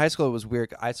 Well, in high school it was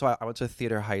weird. I went to a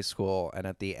theater high school, and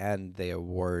at the end they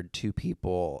award 2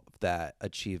 people that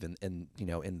achieve in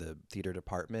the theater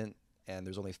department, and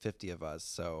there's only 50 of us.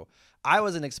 So I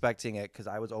wasn't expecting it because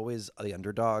I was always the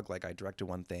underdog. Like I directed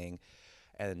one thing,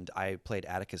 and I played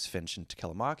Atticus Finch in To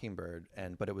Kill a Mockingbird,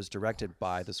 but it was directed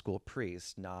by the school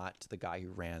priest, not the guy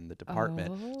who ran the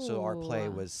department. So our play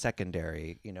Oh. was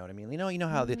secondary. You know what I mean? You know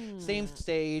how the same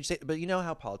stage, but you know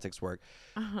how politics work.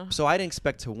 So I didn't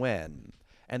expect to win.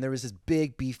 And there was this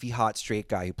big, beefy, hot, straight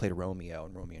guy who played Romeo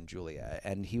in Romeo and Juliet,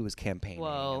 and he was campaigning,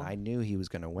 Whoa. and I knew he was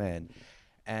going to win.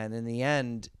 And in the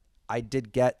end, I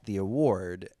did get the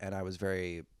award, and I was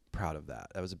very proud of that.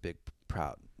 That was a big,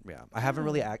 proud. Yeah, I haven't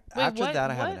really acted. Wait, After what- that,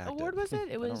 I haven't what acted. award was it?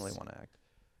 It I was- don't really want to act.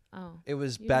 Oh, It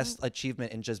was You best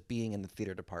achievement in just being in the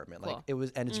theater department. Like Cool. it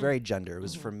was, and it's very gender. It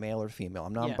was for male or female.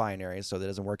 I'm Yeah. non-binary, so that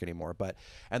doesn't work anymore. But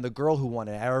and the girl who won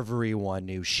it, everyone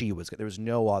knew she was. There was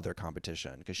no other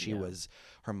competition because she was.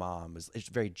 Her mom was. It's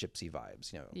very gypsy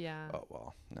vibes, you know. yeah. Oh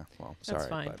well, no, well, sorry,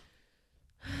 fine. but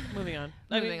Moving on.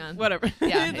 Moving on. Whatever.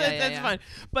 Yeah, That's yeah. fine.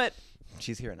 But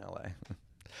she's here in LA.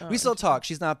 Oh, We still talk.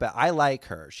 She's not bad. I like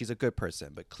her. She's a good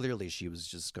person, but clearly she was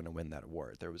just going to win that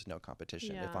award. There was no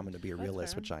competition. If Yeah, I'm going to be a that's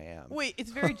realist, fair. which I am. wait,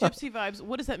 it's very gypsy vibes.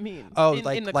 What does that mean? Oh,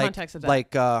 in the context of that.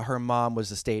 Like her mom was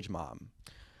the stage mom.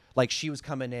 Like she was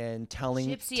coming in telling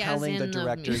Gypsy as telling the in the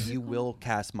director, musical? you will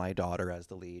cast my daughter as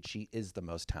the lead. She is the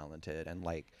most talented, and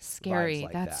like Scary. vibes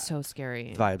like That's that. so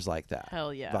scary. Vibes like that.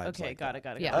 Hell yeah. Vibes Okay, like got that. it,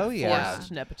 got it. Yeah. got it. Oh, yeah.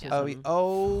 Forced nepotism.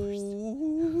 Oh,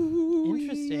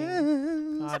 Interesting.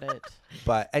 yes. Got it.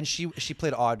 But and she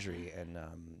played Audrey, and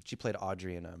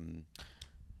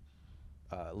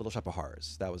Little Shop of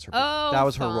Horrors. That was her. Oh, that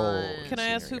was her fun. role. Can I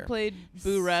ask who senior year. played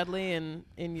Boo Radley in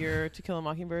your To Kill a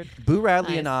Mockingbird? Boo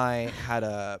Radley Nice. and I had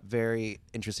a very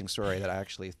interesting story that I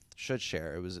actually should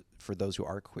share. It was for those who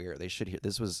are queer. They should hear.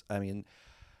 This was. I mean,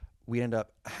 we ended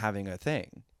up having a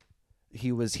thing.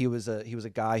 He was a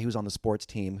guy who was on the sports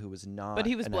team who was not. But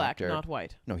he was an black, actor. not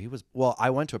white. No, he was. Well, I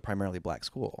went to a primarily black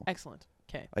school. Excellent.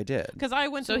 Okay. I did. Because I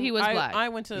went So to. he was black. I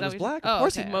went to. He was black. Oh, Of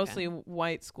course, okay, he. mostly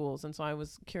white schools, and so I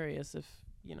was curious if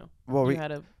Well, you we,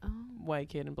 had a Oh. white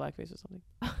kid in blackface or something.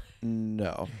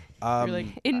 No. You're like,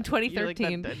 In you're like,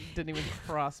 2013. that didn't even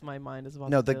cross my mind as well.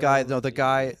 No, the guy,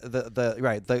 the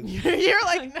right, the You're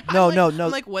like, no, I'm no, like, no.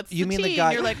 I'm like, what's You the mean tea? the And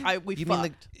guy? you're like, we you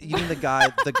fucked. mean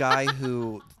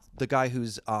the guy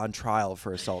who's on trial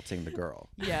for assaulting the girl.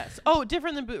 Yes. Oh,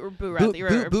 different than Boo Radley.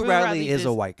 Boo Radley is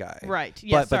a white guy. Right.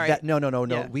 Yeah. Sorry. But no.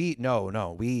 Yeah.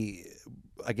 We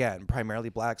again primarily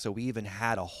black, so we even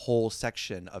had a whole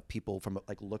section of people from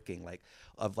like looking like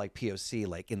of like POC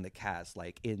like in the cast,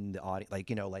 like in the audience, like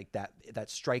like that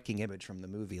striking image from the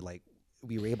movie, like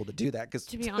we were able to do that because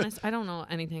To be honest, I don't know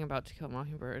anything about To Kill a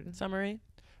Mockingbird. Summary.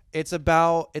 It's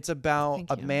about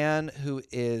Thank a you. man who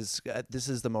is this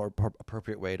is the more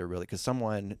appropriate way to really, because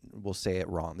someone will say it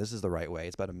wrong. This is the right way.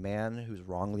 It's about a man who's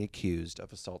wrongly accused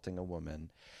of assaulting a woman,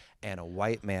 and a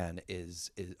white man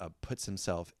puts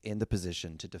himself in the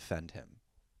position to defend him.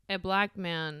 A black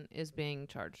man is being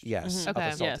charged. Yes, Mhm. of Okay.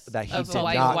 assault Yes. that he Of did a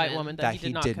white not. white woman that he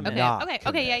did not commit. not Okay.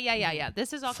 commit. Yeah.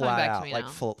 This is all Flat coming back out, to me like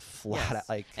now. flat Yes. out,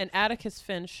 like And Atticus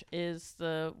Finch is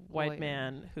the white White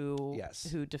man who Yes.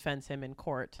 who defends him in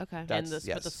court. Okay. And That's- but the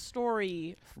yes.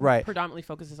 story Right. predominantly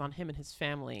focuses on him and his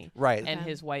family right. and Okay.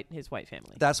 his white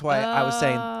family. That's why I was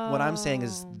saying what I'm saying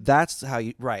is Oh. that's how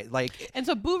you right like. And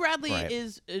so Boo Radley Right.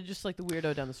 is just like the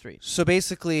weirdo down the street. So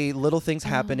basically, little things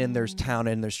happen in their town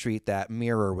and their street that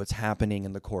mirror what's happening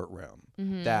in the courtroom.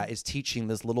 Mm-hmm. That is teaching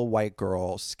this little white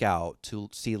girl Scout to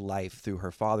see life through her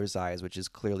father's eyes, which is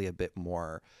clearly a bit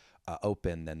more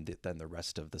open than the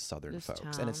rest of the Southern This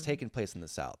folks, and it's town. taking place in the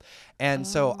South. And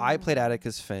so I played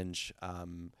Atticus Finch,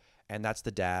 and that's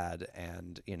the dad,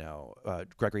 and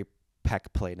Gregory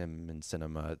Peck played him in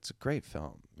cinema. It's a great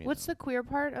film. What's the queer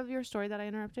part of your story that I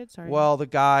interrupted? Sorry. Well, the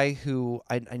guy who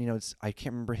I can't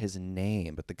remember his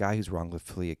name, but the guy who's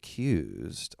wrongfully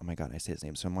accused. Oh my God, I say his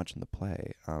name so much in the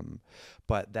play.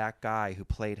 But that guy who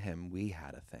played him, we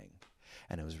had a thing,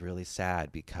 and it was really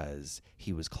sad because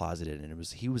he was closeted, and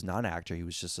he was not an actor. He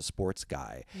was just a sports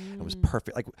guy. It was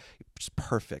perfect, like just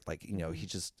perfect. Like he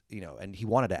just and he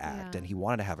wanted to act, Yeah. and he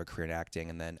wanted to have a career in acting.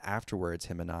 And then afterwards,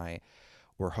 him and I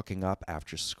were hooking up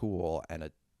after school, and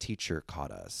a teacher caught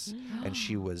us, and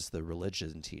she was the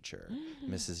religion teacher,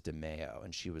 Mrs. DeMeo,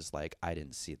 and she was like, I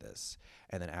didn't see this.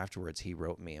 And then afterwards he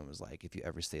wrote me and was like, if you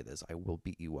ever say this, I will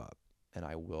beat you up, and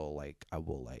I will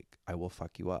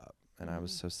fuck you up. And I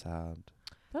was so sad.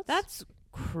 That's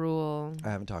cruel. I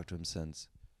haven't talked to him since.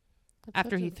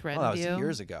 After he Oh, threatened that was you.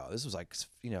 years ago. This was like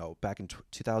back in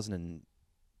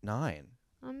 2009.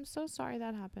 I'm so sorry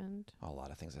that happened. A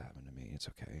lot of things have happened to me. It's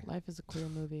okay. Life is a queer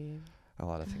movie. A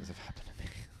lot of things have happened to me.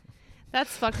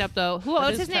 That's fucked up though. That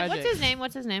What's is his name? tragic.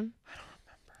 What's his name? I don't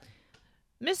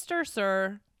remember. Mr.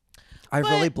 Sir. I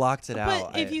really blocked it But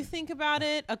out. if you think about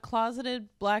it, a closeted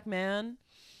black man,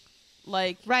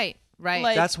 like Right.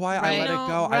 Like, that's why I let it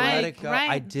go. I let it go. I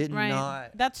Right, did right.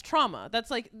 not. that's trauma. That's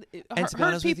like to be hurt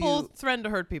honest with people you- threaten to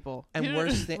hurt people. And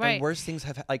worse, Right. and worse things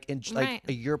have like Right.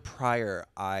 a year prior.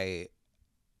 I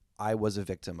was a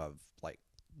victim of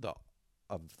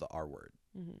the R word.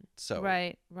 Mhm. So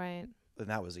Right. and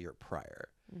that was a year prior.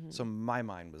 Mhm. So my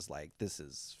mind was like, this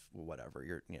is whatever.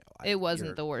 It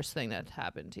wasn't the worst thing that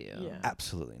happened to you. Yeah.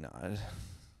 Absolutely not.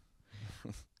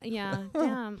 Yeah.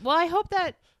 Damn. Well, I hope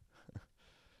that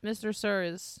Mr. Sir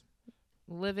is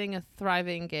living a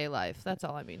thriving gay life. That's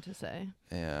all I mean to say.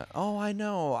 Yeah. Oh, I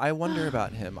know. I wonder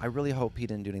about him. I really hope he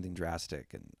didn't do anything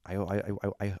drastic, and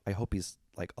I hope he's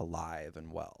like alive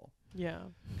and well, Yeah.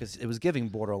 because it was giving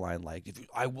borderline like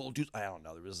I will do. I don't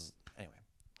know. There was anyway.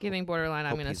 Giving borderline,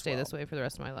 I'm Hope going to he's stay this well. way for the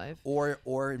rest of my life.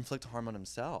 Or inflict harm on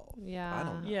himself. Yeah. I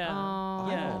don't know. Yeah. Oh.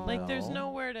 Yeah. don't Like there's know.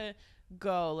 nowhere to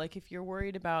go. Like if you're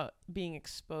worried about being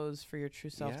exposed for your true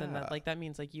self, then Yeah. that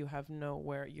means like you have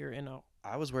nowhere. You're in a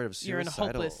I was worried of suicidal. you're in a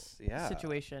hopeless yeah.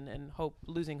 situation, and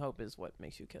losing hope is what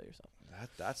makes you kill yourself.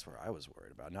 That's where I was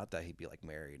worried about. Not that he'd be like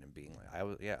married and being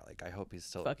like I hope he's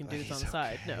still Fucking dudes he's on the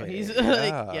side. No, okay. he's Yeah.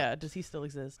 like, yeah. Does he still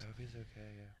exist? I hope he's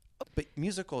okay. Yeah. But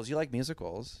musicals, you like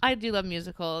musicals? I do love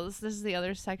musicals. This is the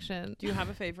other section. Do you have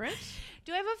a favorite?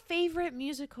 Do I have a favorite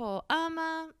musical?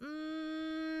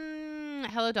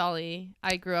 Hello Dolly.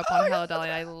 I grew up on Hello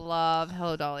Dolly. I love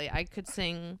Hello Dolly. I could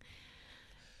sing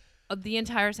the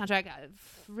entire soundtrack.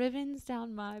 Ribbons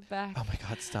down my back Oh my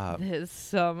God! Stop. this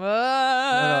summer.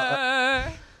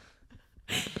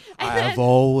 I've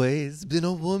always been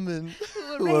a woman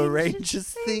who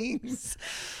arranges things.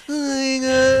 Like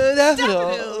a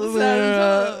daffodil.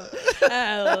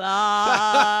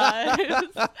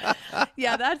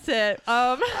 Yeah, that's it.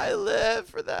 I live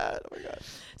for that. Oh my God.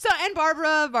 So and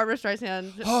Barbara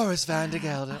Streisand. Horace Van der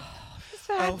Gelder.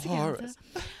 Oh, Horace.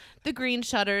 The green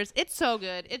shutters. It's so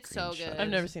good. It's Green so good. shutters. I've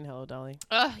never seen Hello Dolly.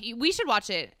 We should watch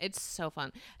it. It's so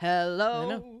fun.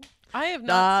 Hello. I have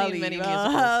not seen many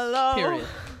musicals. Period.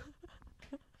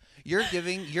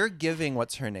 You're giving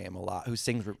what's her name a lot, who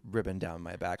sings Ribbon Down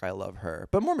My Back. I love her,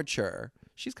 but more mature.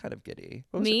 She's kind of giddy.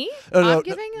 What was Me? it? Oh, I'm no,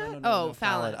 giving no, it? no, no,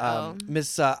 Falyn. Oh.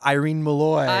 Miss Irene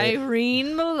Malloy.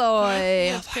 Irene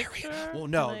Malloy. Well,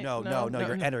 no,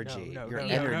 your energy. no, Your no,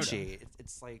 energy.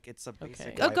 It's like it's a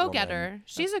basic A white go-getter. woman.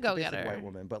 She's a Basic go-getter. white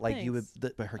woman, but like you would,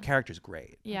 but her character's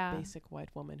great. Yeah. Basic white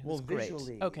woman who's great.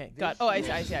 visually- Okay, got. Oh, I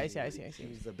see.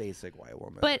 She's a basic white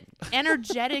woman. But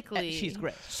energetically. She's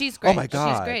great. She's great. Oh my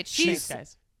God. She's great. Thanks, She's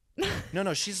guys.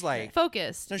 no, she's like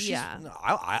focused. no, she's yeah. no,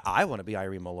 I want to be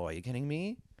Irene Malloy. You kidding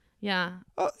me? Yeah.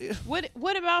 Oh,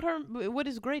 What about her? What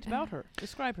is great about her?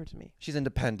 Describe her to me. she's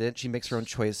independent. She makes her own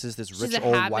choices. This She's rich a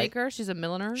old hat white. maker. She's a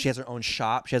milliner. She has her own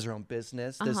shop. She has her own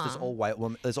business. This old white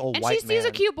woman. This old and white she man. sees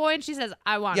a cute boy and she says,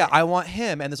 I want Yeah, it. I want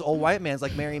him. And this old white man's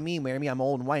like, marry me. I'm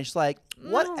old and white. And she's like,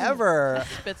 whatever.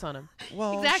 Spits on him.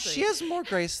 Well, Exactly. she has more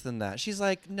grace than that. She's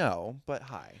like, no, but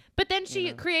hi. But then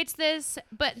she creates this.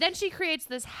 But then she creates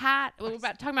this hat. We're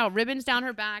talking about ribbons down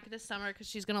her back this summer because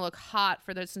she's gonna look hot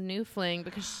for this new fling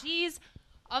because she's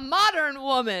a modern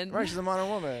woman. Right, she's a modern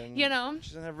woman. You know. She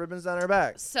doesn't have ribbons down her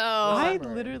back. So I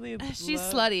literally. she's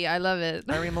love- slutty. I love it.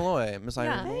 Irene Malloy, Miss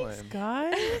Irene Yeah. Malloy,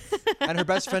 Guys. and her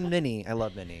best friend Minnie. I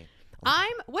love Minnie.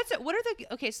 What are the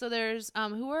okay? So there's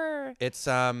who are It's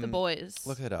the boys?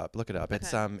 Look it up. Okay.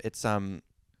 It's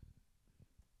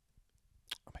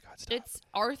Oh my God, stop. It's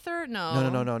Arthur. No.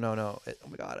 No. Oh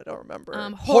my God, I don't remember.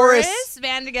 Horace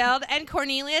Vandegeld and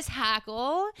Cornelius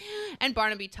Hackle and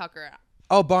Barnaby Tucker.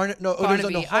 Oh, Barnaby. No,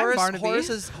 Barnaby. no. I'm Horace. Barnaby.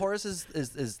 Horace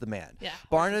is the man. Yeah.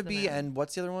 Barnaby Horace is the man. and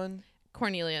what's the other one?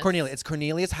 Cornelius. Cornelius. It's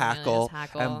Cornelius Hackle,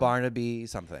 Hackle. and Barnaby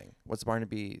something. What's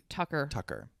Barnaby Tucker.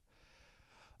 Tucker?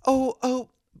 Oh,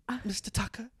 Mr.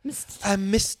 Tucker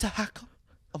and Mr. Hackle.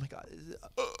 Oh my God.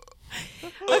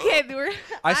 Okay,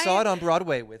 I saw it on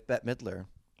Broadway with Bette Midler.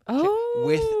 Oh.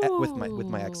 With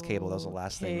my ex Cable. That was the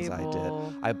last things I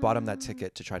did. I bought him that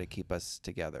ticket to try to keep us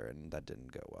together, and that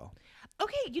didn't go well.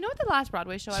 Okay, you know what the last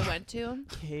Broadway show I went to?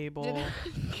 Cable.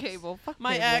 Cable. Fuck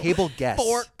My Cable. ex. Cable Guest.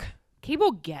 Fork.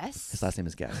 Cable Guest. His last name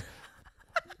is Guest.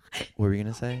 What were you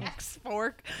gonna say? Ex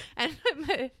Fork and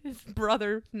his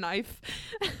brother Knife.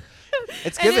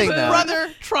 It's And giving his that.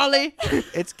 Brother Trolley.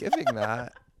 It's giving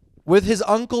that. With his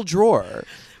uncle Drawer.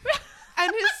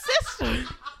 And his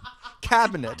sister.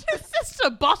 Cabinet. His sister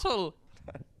Bottle.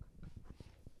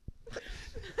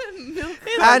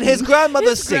 And his grandmother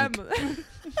His Sink. grandmother.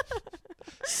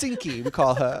 Sinky, we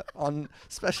call her on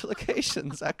special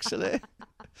occasions, actually.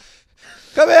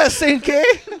 Come here, Sinky.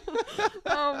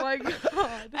 Oh my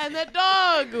god. And the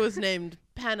dog was named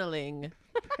Paneling.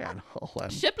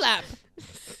 Shiplap.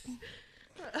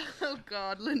 Oh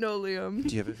god, linoleum.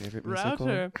 Do you have a favorite musical?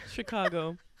 Router.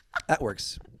 Chicago. That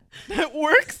works. That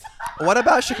works. What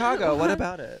about Chicago? What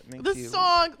about it? makes The you-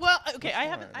 song. Well, okay, Which I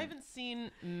haven't one?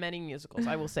 seen many musicals.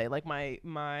 I will say, like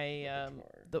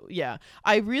yeah,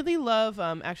 I really love.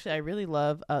 Actually, I really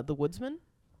love The Woodsman.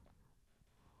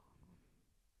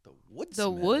 The Woodsman.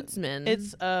 The Woodsman.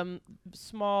 It's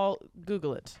small.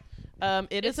 Google it.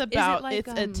 It is Is it about. like,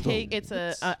 It's a take. It's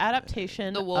a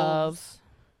adaptation The of Wolves.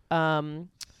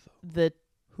 the.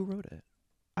 Who wrote it?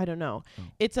 I don't know. Oh.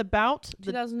 It's about the.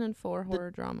 2004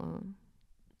 horror drama.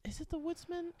 Is it The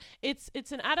Woodsman? It's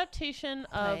an adaptation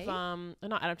Play? of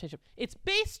not adaptation. It's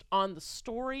based on the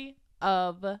story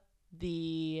of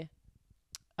the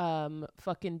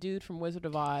fucking dude from Wizard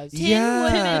of Oz. Yeah.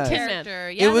 Tin Tin Man. character.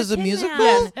 It Yeah, was the a Tin musical?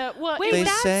 Man. Yes. Well, Wait, They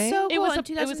that's sang? so It cool. was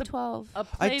In a- it was a- 2012. a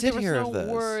play. did there was hear no of this.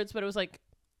 words, but it was like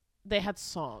they had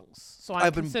songs. So I'm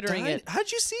I've been considering dying- it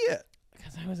How'd you see it?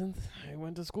 because I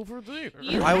went to school for theater.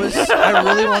 I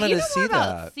really wanted to see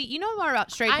that. You know more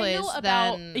about straight I plays know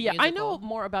about than I know musical.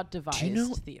 more about devised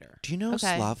know- theater. Do you know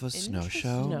Okay. Slava Snow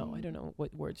Show? No, I don't know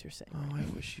what words you're saying. Oh, I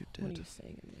wish you What are did. you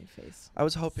saying in my face? I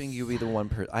was hoping you'd be the one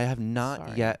person. I have not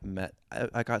Sorry. yet met.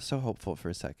 I got so hopeful for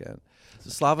a second. So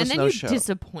Slava And then Snow you Show.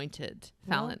 disappointed,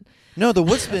 Well, Falyn. No, The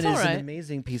Woodsman That's is all an right.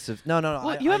 amazing piece of. No.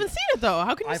 Well, you haven't seen it though.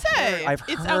 How can you I've say? I've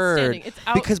it's heard, outstanding. It's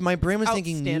out because my brain was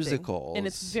thinking outstanding. musicals, and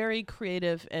it's very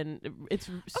creative and it's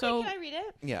so. Okay, can I read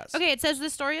it? yes. Okay, it says the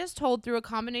story is told through a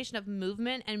combination of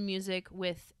movement and music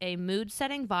with a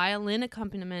mood-setting violin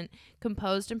accompaniment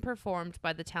composed and performed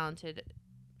by the talented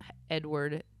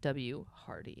Edward W.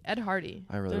 Hardy. Ed Hardy.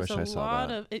 I really There's wish a I saw lot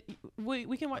that. of it.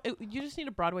 We can watch. You just need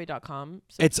a Broadway.com.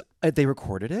 So It's they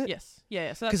recorded it. yes,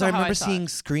 yeah. So that's Because how I remember saw seeing it.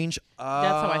 screensh. That's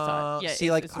how I saw it. Yeah, See,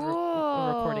 it's, like it's a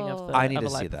recording of the. I need of to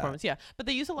a live see that. performance. Yeah, but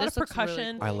they use a lot This of looks really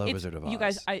percussion. cool. I love It's- Wizard of You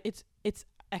guys, Oz. it's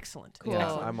excellent. Cool. Yeah,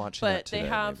 Excellent. I'm watching But that today, they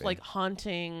have maybe. like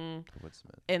haunting, The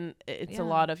Woodsman. and it's Yeah. a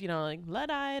lot of like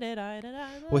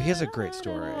Well, he has a great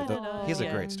story. He has a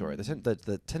Yeah. great story.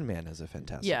 The Tin Man has a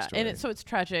fantastic Yeah, story. and it's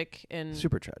tragic and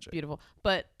super tragic. beautiful.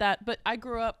 But I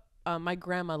grew up. My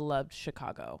grandma loved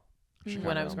Chicago.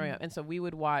 When I was growing up, and so we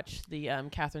would watch the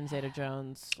Catherine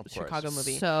Zeta-Jones Of course. Chicago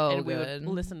movie, So and we good. would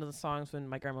listen to the songs when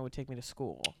my grandma would take me to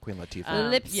school. Queen Latifah.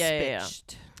 Um, yeah.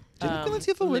 Lipspitched. Didn't Queen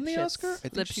Latifah win the Lipschitz. Oscar? I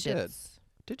think she did.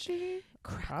 Did she?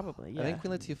 Probably, yeah. I think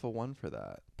Queen Latifah won for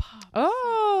that.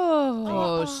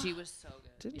 Oh, she was so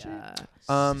good. Did she? Yeah.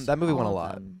 That movie won a All of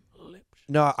lot. them.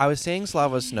 No, I was saying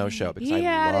Slava's No Show because He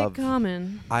had I it love.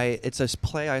 coming. It's a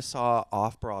play I saw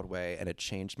off Broadway, and it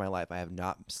changed my life. I have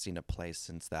not seen a play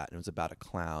since that. And it was about a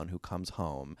clown who comes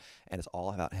home, and it's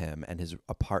all about him. And his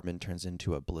apartment turns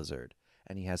into a blizzard,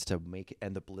 and he has to make it.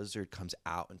 And the blizzard comes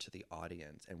out into the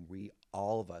audience, and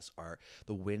all of us are.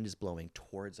 The wind is blowing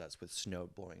towards us with snow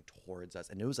blowing towards us,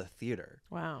 and it was a theater.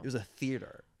 Wow. It was a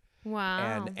theater.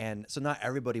 Wow. And so not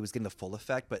everybody was getting the full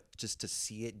effect, but just to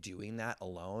see it doing that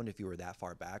alone, if you were that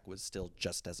far back, was still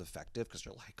just as effective because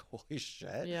you're like, holy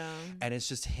shit. Yeah. And it's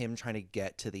just him trying to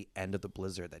get to the end of the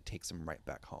blizzard that takes him right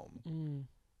back home.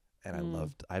 And I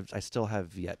loved. I still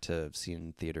have yet to have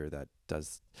seen theater that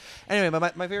does. Anyway,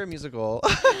 my favorite musical.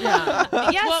 Yeah.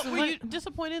 Yes. Well, were you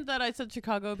disappointed that I said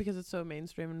Chicago because it's so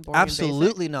mainstream and boring?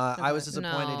 Absolutely and not. I was Okay.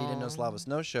 disappointed he didn't know No. Slava's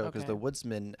No Show because Okay. The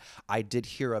Woodsman I did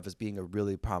hear of as being a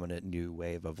really prominent new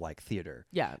wave of like theater.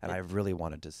 Yeah, And I really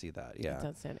wanted to see that. Yeah. It's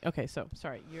outstanding. Okay, so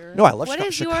sorry, you're. No, I love What Chicago.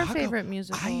 is your Chicago. favorite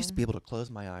musical? I used to be able to close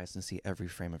my eyes and see every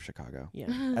frame of Chicago.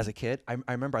 Yeah. As a kid, I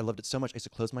remember I loved it so much. I used to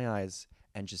close my eyes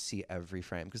and just see every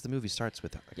frame because the movie starts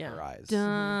with her eyes.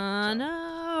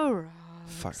 Donna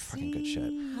Fucking good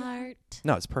shit. Heart.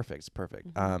 No, it's perfect. It's perfect.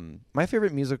 My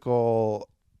favorite musical.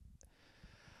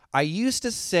 I used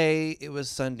to say it was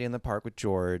Sunday in the Park with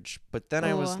George, but then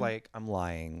I was Oh. like, I'm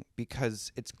lying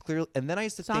because it's clear. And then I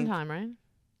used to think, Sondheim, right?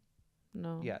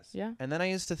 No. yes, Yeah. And then I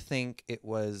used to think it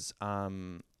was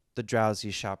The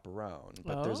Drowsy Chaperone,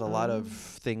 but there's a lot of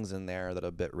things in there that are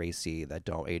a bit racy that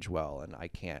don't age well, and I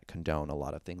can't condone a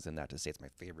lot of things in that to say it's my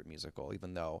favorite musical,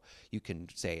 even though you can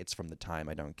say it's from the time.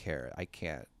 I don't care. I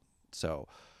can't. So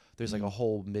there's like a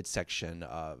whole midsection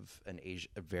of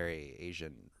a very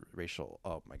Asian racial.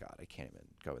 Oh my God, I can't even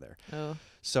go there. Oh.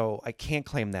 So I can't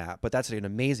claim that, but that's an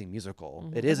amazing musical.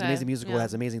 It is an Okay, amazing musical. It yeah.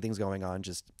 has amazing things going on.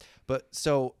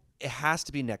 So it has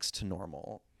to be next to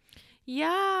normal.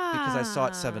 Yeah. Because I saw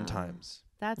it 7 times.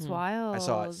 That's wild. I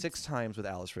saw it 6 times with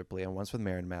Alice Ripley and once with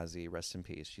Marin Mazzie. Rest in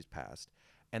peace. She's passed.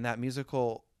 And that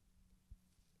musical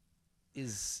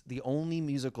is the only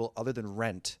musical other than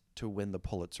Rent to win the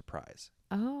Pulitzer Prize.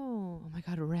 Oh my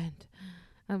God, Rent.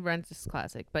 Rent is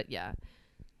classic, but yeah.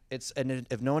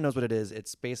 If no one knows what it is,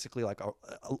 it's basically like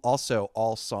also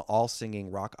all singing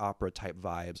rock opera type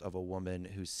vibes of a woman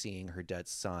who's seeing her dead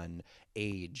son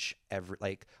age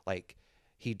like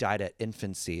he died at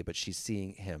infancy, but she's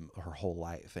seeing him her whole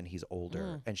life, and he's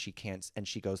older, and she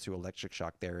goes through electric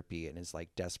shock therapy and is like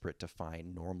desperate to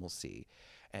find normalcy,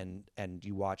 and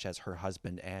you watch as her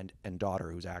husband and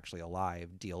daughter, who's actually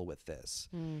alive, deal with this,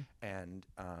 and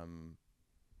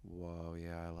whoa,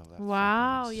 yeah, I love that.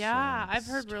 Wow, fucking yeah. song. I've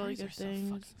heard really good So things.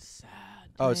 fucking sad.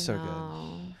 Oh, it's I so good.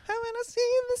 know. Haven't I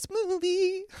seen this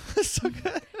movie? It's so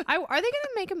good. Are they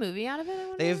gonna make a movie out of it? I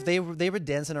wonder? They were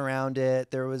dancing around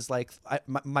it. There was like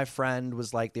my friend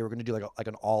was like they were going to do like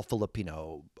an all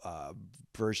Filipino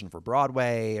version for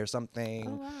Broadway or something.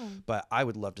 Oh, wow. But I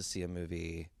would love to see a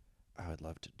movie. I would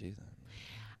love to do that.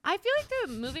 I feel like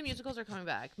the movie musicals are coming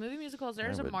back. Movie musicals,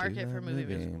 there's a would do market for that movie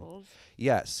movie. musicals.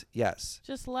 Yes.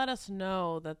 Just let us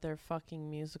know that they're fucking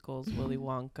musicals, Willy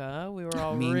Wonka. We were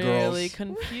all Mean really Girls.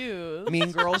 confused.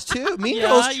 Mean Girls too. Mean Yeah,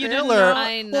 Girls you didn't trailer. know?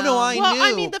 I Well, no, know. I well, knew.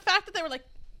 I mean, the fact that they were like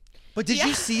but did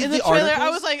you see in the the trailer, articles? I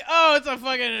was like, oh, it's a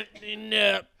fucking.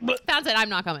 That's it. I'm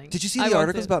not coming. Did you see I the won't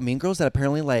articles do. about Mean Girls that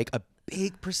apparently like a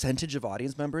big percentage of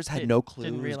audience members had no clue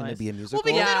it didn't was going to realize. be a musical?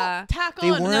 Well, because Yeah. they don't tack They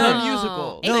on weren't. a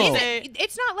musical. It- No.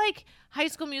 it's not like High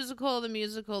School Musical, the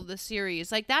musical, the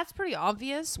series. Like that's pretty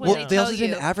obvious when Well, they they tell also you.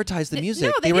 didn't advertise the Th- music.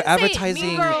 No, they were didn't say advertising.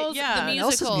 Mean Girls, Yeah. the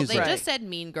Elsa's musical. music. They Right. just said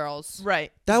Mean Girls.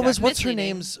 Right. That was exactly. what's her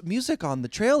Misleading. name's music on the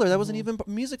trailer. That wasn't even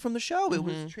music from the show. It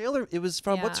was trailer. It was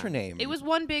from what's Yeah. her name? It was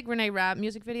one big Renee Rapp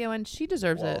music video, and she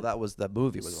deserves Well, it. that was the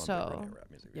movie was one So- big Renee Rapp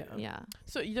music Yeah. video. Yeah.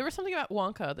 So there was something about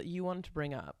Wonka that you wanted to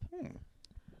bring up. Hmm.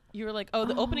 You were like, oh,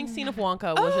 the opening scene of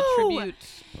Wonka was a Oh! tribute.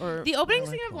 Or The opening I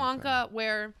like scene of Wonka. Wonka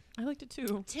where I liked it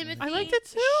too. Timothy I liked it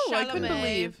too. I couldn't Chalamet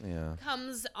believe. Yeah.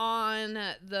 comes on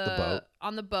The boat.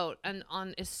 on the boat and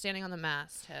is standing on the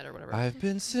masthead or whatever. I've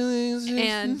been silly.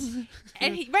 and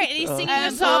he's singing a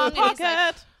And song the and he's like,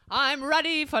 pocket. I'm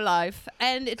ready for life.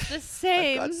 And it's the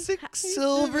same. Got 6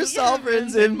 silver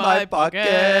sovereigns in my pocket.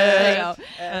 There you go.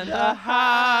 And a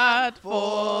hat full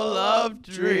of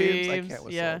dreams. I can't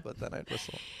whistle, but then I'd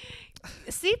whistle.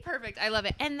 See, perfect. I love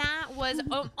it. And that was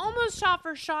almost shot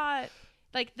for shot,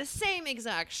 like the same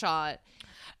exact shot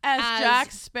as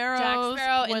Jack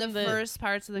Sparrow in the first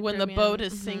parts of the when Caribbean. the boat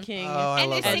is sinking.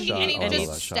 And it's sinking, and he I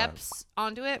love just that steps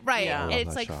onto it. Right. Yeah. And it's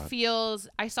that like shot. feels.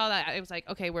 I saw that. It was like,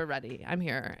 okay, we're ready. I'm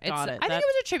here. Got it. I think it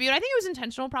was a tribute. I think it was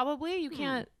intentional. Probably. You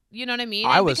can't. You know what I mean?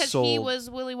 I was because sold. he was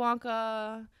Willy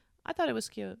Wonka. I thought it was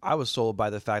cute. I was sold by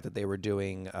the fact that they were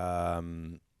doing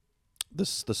the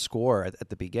score at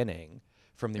the beginning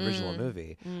from the original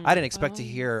movie. I didn't expect to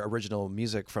hear original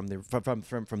music from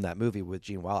that movie with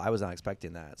Gene Wilder. I was not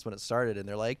expecting that. So when it started and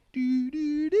they're like doo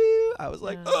doo doo, I was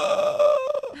like,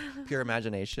 oh, pure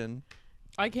imagination.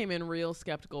 I came in real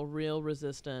skeptical, real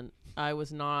resistant. I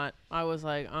was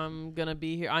like, I'm gonna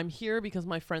be here. I'm here because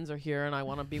my friends are here and I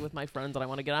want to be with my friends and I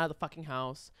want to get out of the fucking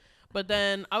house. But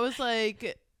then I was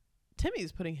like,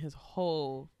 Timmy's putting his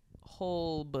whole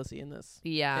pussy in this.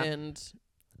 Yeah. And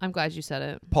I'm glad you said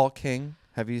it. Paul King,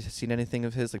 have you seen anything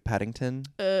of his, like Paddington?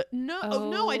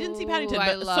 no, I didn't see Paddington.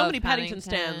 I But so love many Paddington Paddington.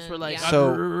 stands were like, Yeah.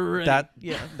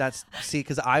 So that's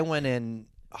because I went in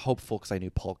hopeful because I knew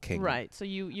Paul King. right. So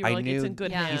you were I like, knew it's in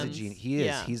good Yeah. hands. He's a genius. He is.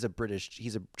 Yeah.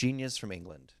 He's a genius from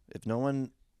England. If no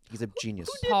one, he's a genius.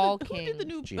 Paul Who King. did the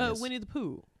new Genius. Winnie the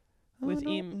Pooh I with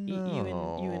don't Ewan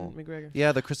know. McGregor?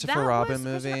 Yeah, the Christopher Robin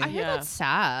movie. I heard Yeah. that's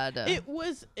sad. It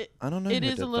was. I don't know. It who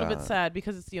is a did little bit that. sad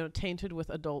because it's tainted with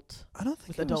adult I don't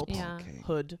think with it was adult Paul Yeah. King.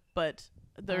 hood, but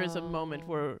there is a moment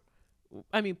where,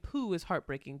 I mean, Pooh is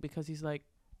heartbreaking because he's like,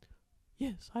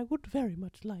 yes, I would very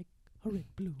much like a red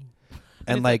balloon.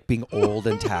 And it's like being old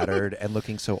and tattered and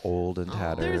looking so old and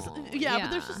tattered. There's but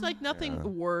there's just like nothing Yeah.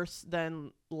 worse than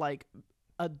like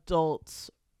adults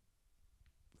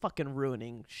fucking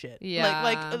ruining shit. Yeah.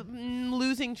 like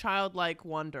losing childlike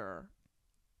wonder,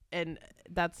 and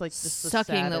that's like just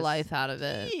sucking the saddest- life out of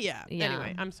it. Yeah. Yeah.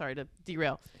 Anyway, I'm sorry to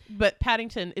derail, but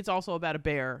Paddington, it's also about a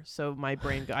bear. So my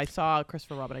brain, I saw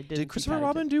Christopher Robin. I Did Christopher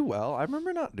Robin do well? I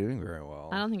remember not doing very well.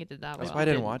 I don't think it did that That's well. why I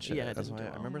didn't Didn't- watch it. yeah, it That's didn't why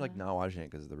do I remember like not watching it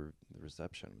because the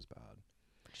reception was bad.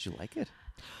 Did you like it?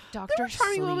 Doctor There were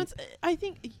charming Sleep. moments. I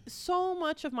think so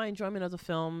much of my enjoyment of the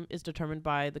film is determined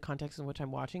by the context in which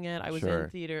I'm watching it. I was Sure. in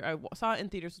theater. I saw it in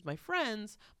theaters with my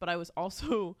friends, but I was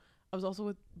also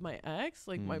with my ex,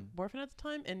 like my boyfriend at the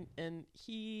time, and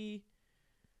he,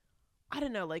 I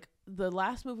don't know, like the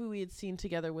last movie we had seen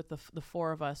together with the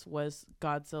four of us was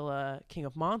Godzilla King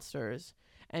of Monsters,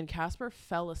 and Casper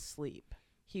fell asleep.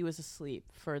 He was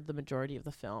asleep for the majority of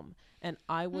the film, and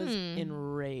I was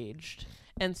enraged.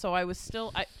 And so I was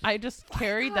still, I just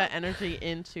carried that energy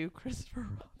into Christopher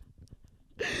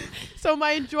Robin. So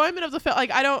my enjoyment of the film,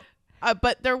 like I don't,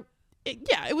 but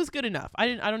it was good enough. I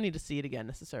don't need to see it again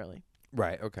necessarily.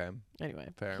 Right. Okay. Anyway,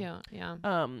 Fair. Yeah.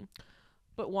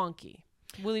 but wonky.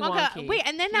 Willy Wonka. Wonky. Wait,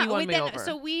 and then He won me then over.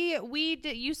 so we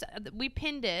did we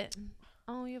pinned it.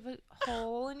 Oh, you have a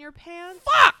hole in your pants?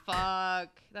 Fuck.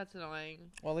 That's annoying.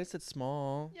 Well, at least it's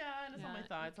small. Yeah, and it's on my Yeah.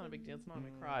 thigh. It's not a big deal. It's not on my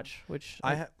crotch. Which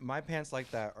My pants like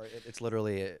that. Or it's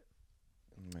literally it.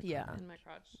 yeah. In my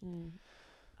crotch.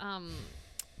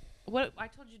 What I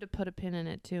told you to put a pin in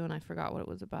it too, and I forgot what it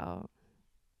was about.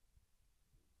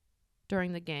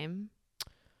 During the game.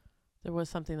 There was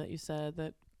something that you said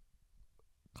that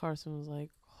Carson was like,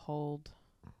 hold.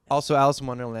 Also, Alice in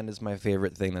Wonderland is my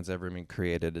favorite thing that's ever been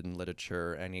created in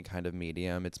literature, any kind of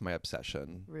medium. It's my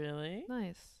obsession. Really?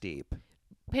 Nice. Deep.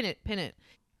 Pin it.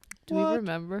 Do What we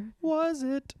remember? Was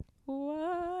it?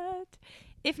 What?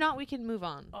 If not, we can move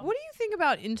on. Oh. What do you think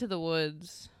about Into the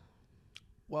Woods?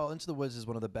 Well, Into the Woods is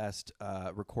one of the best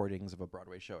recordings of a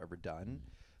Broadway show ever done.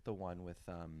 The one with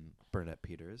Bernadette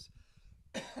Peters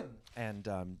and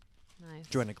Nice.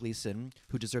 Joanna Gleason,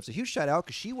 who deserves a huge shout out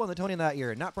because she won the Tony that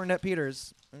year, not Bernadette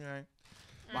Peters. Okay.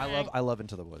 I love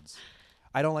Into the Woods.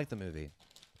 I don't like the movie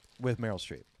with Meryl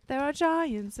Streep. There are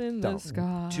giants in the Don't.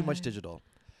 sky. Too much digital.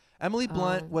 Emily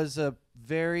Blunt was a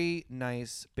very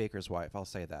nice baker's wife. I'll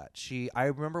say that. I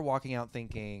remember walking out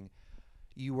thinking,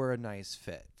 you were a nice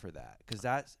fit for that, because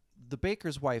that's the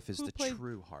baker's wife is Who the played-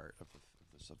 true heart of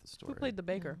the story. Who played the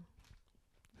baker?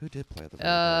 Who did play the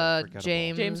baker? Forgettable.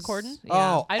 James Corden? Yeah.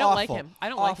 Oh, I don't like awful. him. I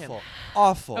don't like him.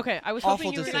 Awful. Okay, I was Awful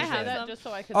hoping you were going to decision. have that just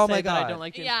so I could Oh say my that I God. don't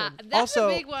like James Yeah, Corden. that's Also-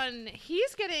 a big one.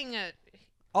 He's getting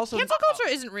Also, cancel culture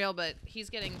isn't real, but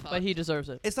he's getting fucked. But he deserves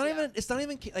it. it's not even. It's not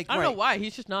even like. I don't know right. why.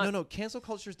 He's just not. No, cancel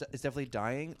culture is definitely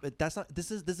dying, but that's not.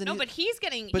 This isn't. no, even, but he's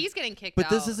getting but- kicked But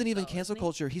out. this isn't even though, cancel isn't he?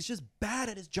 culture. He's just bad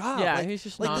at his job. Yeah, like, he's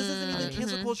just like not- this isn't even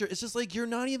cancel culture. It's just like you're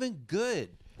not even good.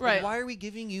 Right. Why are we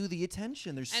giving you the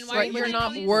attention? There's And so why Right, are you're you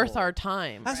not really worth people? our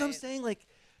time. That's what I'm Right. saying. Like,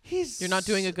 You're not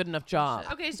doing a good enough job.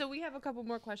 Okay, so we have a couple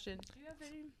more questions. Do you have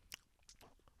any?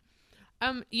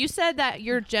 You said that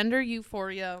your gender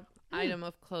euphoria item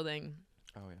of clothing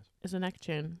Oh yes. is a neck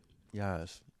chain.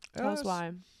 Yes. Tell us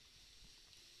why.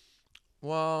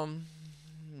 Well,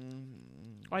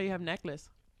 Why you have necklace?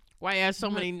 Why you have so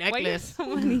many Why you have necklace?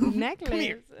 so many necklaces? Come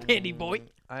here, Penny boy.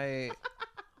 I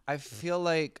feel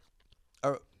like,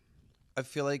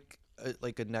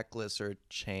 like a necklace or a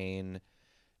chain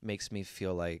makes me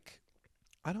feel like,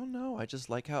 I don't know. I just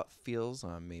like how it feels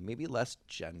on me. Maybe less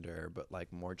gender, but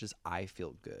like more just I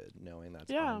feel good knowing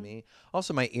that's Yeah. on me.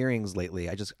 Also, my earrings lately.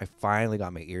 I finally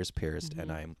got my ears pierced,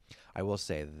 and I will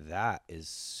say that is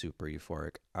super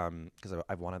euphoric. Because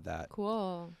I've wanted that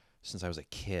Cool. since I was a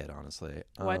kid. Honestly.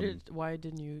 Why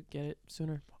didn't you get it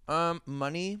sooner?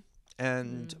 Money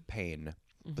and pain.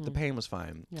 But the pain was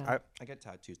fine. Yeah. I get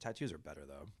tattoos. Tattoos are better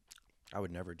though. I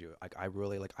would never do it. Like I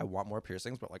really like. I want more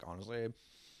piercings, but like honestly,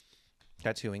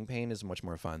 tattooing pain is much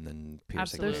more fun than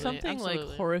piercing. Absolutely. There's something Absolutely.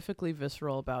 like horrifically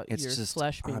visceral about It's your just-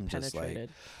 flesh being I'm just, like- penetrated,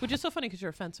 which is so funny because you're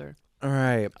a fencer. All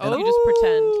right. Oh, you just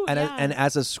pretend. And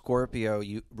as a Scorpio,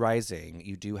 you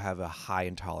do have a high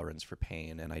intolerance for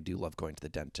pain, and I do love going to the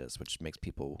dentist, which makes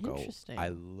people go. Interesting. I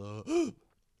love.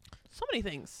 So many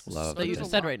things Love that you it.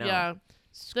 just said right now. Yeah.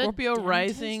 Scorpio The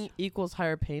rising dentist? equals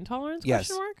higher pain tolerance? Yes.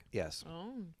 Question mark? Yes,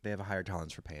 Oh. they have a higher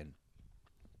tolerance for pain.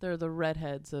 They're the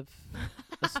redheads of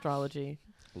astrology.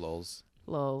 Lols.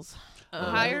 Lols.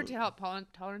 Higher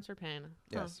tolerance for pain.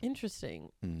 Huh. Yes. Interesting.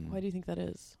 Mm. Why do you think that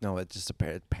is? No, it's just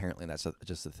apparently that's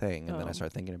just the thing. And then I Oh.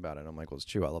 started thinking about it. I'm like, well, it's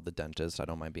true. I love the dentist. I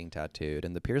don't mind being tattooed,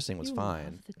 and the piercing was You fine.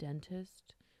 love the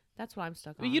dentist. That's what I'm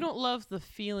stuck on. But you don't love the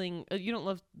feeling. You don't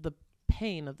love the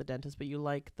pain of the dentist, but you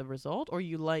like the result, or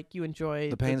you enjoy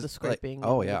The pain's the like, scraping.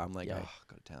 oh and yeah, the- I'm like, yeah. oh,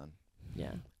 go to town.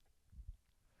 Yeah.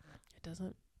 It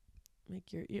doesn't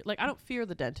make your ear like I don't fear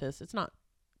the dentist. It's not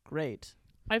great.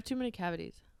 I have too many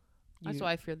cavities. That's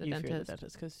why I fear the you fear the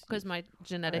dentist. dentist Because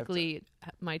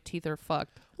my teeth are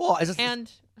fucked. Well, I just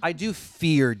And I do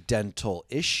fear dental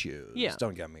issues. Yeah.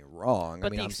 Don't get me wrong. But I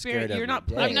mean, the I'm experience- scared you're not every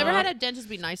day. I've playing never off- had a dentist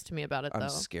be nice to me about it, though. I'm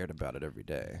scared about it every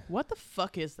day. What the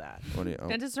fuck is that? What do you? Oh.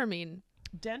 Dentists are mean.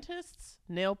 Dentists,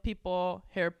 nail people,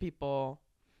 hair people,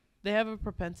 they have a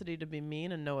propensity to be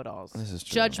mean and know-it-alls. This is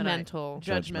true. Judgmental.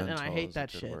 Judgment, and I Judgmental hate is a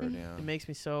that good shit. word, yeah. It makes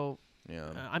me so.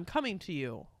 Yeah. I'm coming to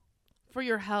you. For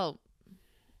your help.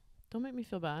 Don't make me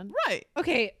feel bad. Right.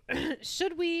 Okay.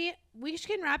 Should we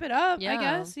can wrap it up, I Yeah.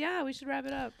 guess. Yeah, we should wrap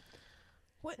it up.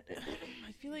 What?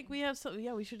 I feel like we have some.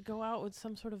 Yeah, we should go out with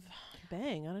some sort of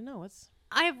bang. I don't know. What's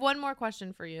I have one more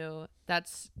question for you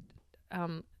that's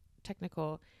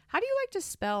technical. How do you like to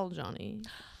spell Johnny?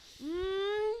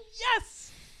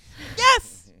 yes,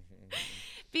 yes.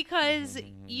 Because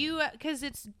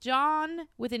it's John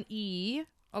with an E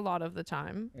a lot of the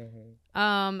time.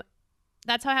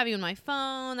 That's how I have you in my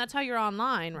phone. That's how you're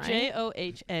online, right?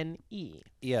 Johne.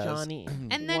 Yes. Johnny.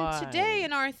 And then Why? today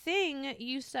in our thing,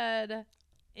 you said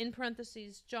in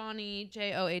parentheses Johnny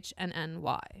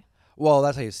Johnnny. Well,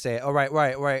 that's how you say it. Oh, right.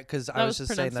 Because I That was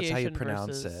just saying that's how you pronunciation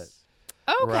pronounce it. versus-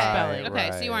 Okay. Right,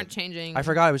 Okay. So you right. aren't changing. I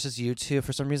forgot it was just you two.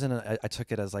 For some reason, I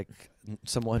took it as like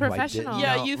someone who I Professional. didn't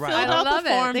Yeah, know. you Right. filled I out love the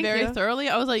it. form Thank very you. thoroughly.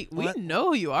 I was like, we What? know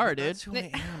who you are, dude. That's who I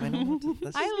am. I don't know what to,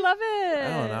 that's I love it.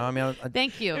 I don't know. I mean,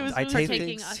 Thank you It was for really taking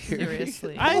things us serious.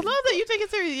 seriously. I love that you take it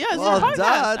seriously. Yeah, it's well, your podcast.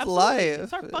 that's Absolutely. life.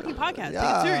 It's our fucking podcast. Yeah,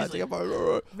 take it seriously.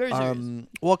 Very serious.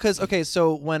 Well, because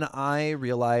so when I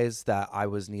realized that I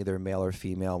was neither male or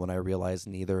female, when I realized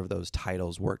neither of those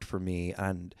titles worked for me,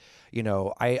 and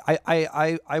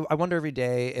I wonder every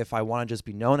day if I want to just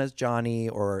be known as Johnny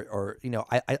or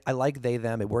I like they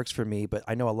them. It works for me, but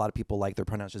I know a lot of people like their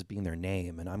pronouns just being their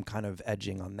name, and I'm kind of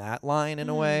edging on that line in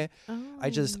a way. I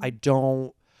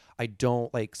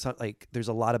don't like there's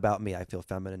a lot about me I feel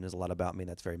feminine, there's a lot about me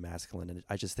that's very masculine, and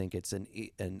I just think it's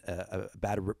a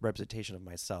bad representation of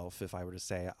myself if I were to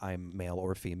say I'm male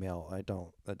or female.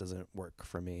 That doesn't work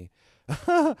for me.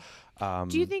 Do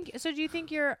you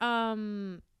think you're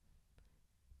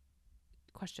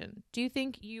question. Do you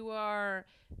think you are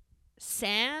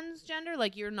sans gender,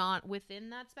 like you're not within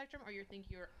that spectrum, or you think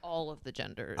you're all of the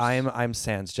genders? I'm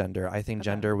sans gender. I think Okay.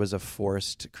 gender was a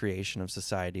forced creation of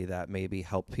society that maybe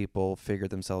helped people figure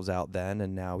themselves out then,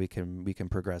 and now we can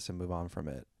progress and move on from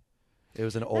it. It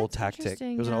was an old That's tactic.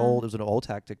 interesting, It was yeah. an old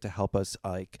tactic to help us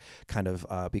kind of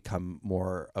become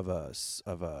more of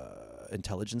a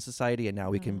intelligent society, and now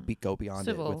we can go beyond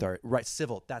Civil. it with our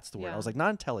civil. That's the word. Yeah. I was like, not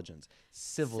intelligence,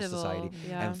 civil society,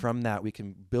 yeah. and from that we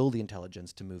can build the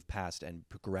intelligence to move past and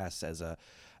progress as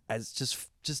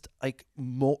just like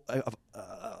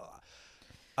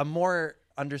a more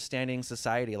understanding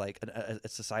society, like a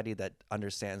society that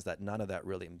understands that none of that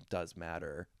really does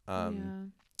matter.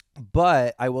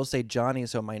 But I will say Johnny.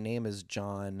 So my name is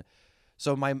John.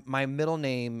 So my middle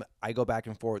name, I go back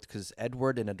and forth because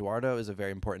Edward and Eduardo is a very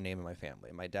important name in my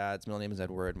family. My dad's middle name is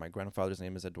Edward. My grandfather's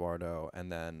name is Eduardo.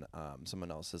 And then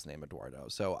someone else's name, Eduardo.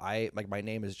 So my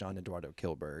name is John Eduardo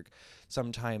Kilberg.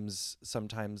 Sometimes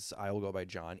I will go by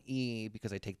John E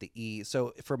because I take the E.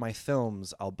 So for my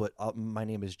films, my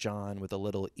name is John with a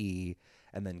little E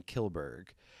and then Kilberg.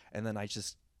 And then I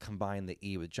just combine the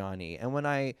E with Johnny. And when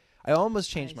I almost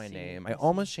changed my name. I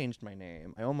almost changed my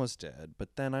name. I almost did.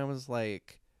 But then I was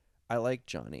like, I like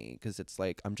Johnny because it's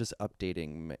like I'm just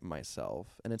updating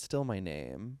myself and it's still my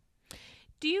name.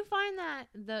 Do you find that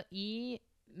the E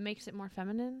makes it more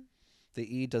feminine?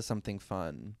 The E does something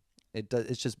fun. It does.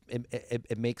 It's just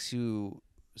it makes you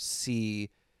see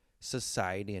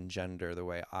society and gender the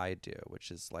way I do, which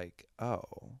is like, oh,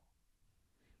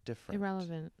 different.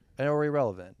 Irrelevant. Or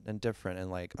irrelevant and different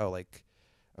and like, oh, like,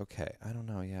 okay, I don't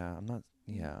know. Yeah, I'm not.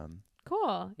 Yeah.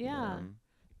 Cool. Yeah.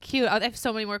 Cute. I have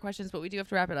so many more questions, but we do have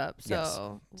to wrap it up.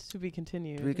 So to be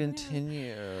continued. We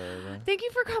continue. Thank you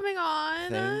for coming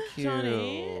on. Thank you,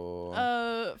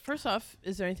 Johnny. First off,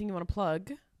 is there anything you want to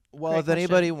plug? Well, if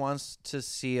anybody wants to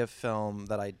see a film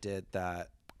that I did that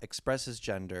expresses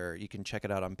gender, you can check it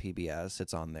out on PBS.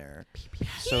 It's on there.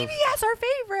 PBS, our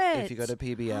favorite. If you go to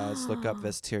PBS, look up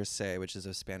vestirse, which is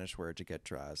a Spanish word to get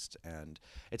dressed, and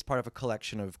it's part of a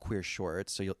collection of queer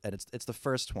shorts. So it's the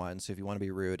first one. So if you want to be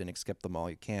rude and skip them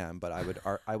all, you can. But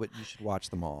you should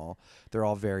watch them all. They're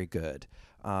all very good.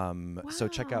 So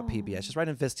check out PBS. Just write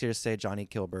in vestirse, Johne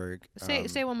Kilberg.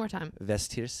 Say one more time.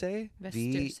 Vestirse.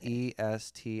 Vestirse.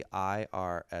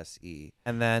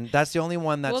 And then that's the only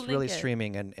one that's really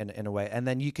streaming in a way. And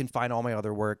then you can find all my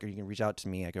other work, or you can reach out to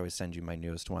me. I can always send you my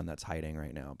newest one that's hiding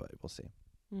right now, but we'll see.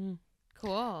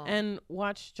 Cool. And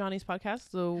watch Johnny's podcast,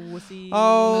 the Wussy Movie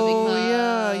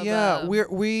Club. Yeah.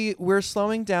 We're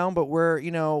slowing down, but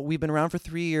we've been around for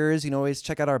 3 years. Always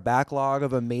check out our backlog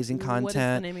of amazing content. What is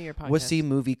the name of your podcast? Wussy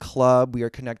Movie Club. We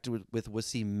are connected with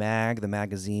Wussy Mag, the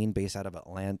magazine based out of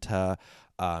Atlanta.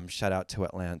 Shout out to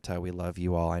Atlanta. We love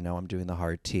you all. I know I'm doing the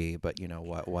hard T, but you know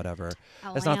what? Whatever.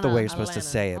 That's not the way you're supposed to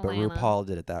say it, but RuPaul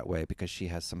did it that way because she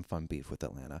has some fun beef with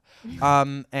Atlanta,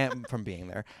 and from being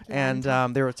there. And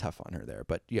they were tough on her there,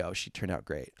 but she turned out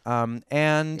great.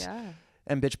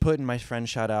 And Bitch Puddin', my friend,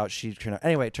 shout out. She turned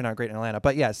out great in Atlanta.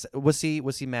 But yes,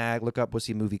 Wussy Mag. Look up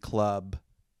Wussy Movie Club.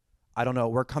 I don't know.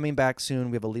 We're coming back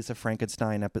soon. We have a Lisa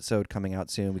Frankenstein episode coming out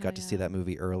soon. We got to see that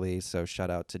movie early. So shout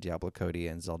out to Diablo Cody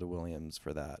and Zelda Williams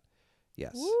for that.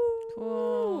 Yes. Woo.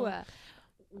 Cool.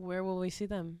 Where will we see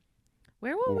them?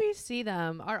 Where will we see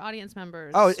them? Our audience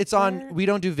members. Oh, it's on. We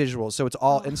don't do visuals. So it's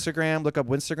all Instagram. Look up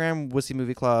Instagram, Wussy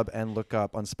Movie Club, and look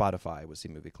up on Spotify, Wussy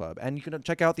Movie Club. And you can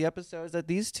check out the episodes that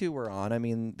these two were on. I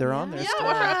mean, they're on there. Yeah,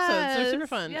 watch our episodes. They're super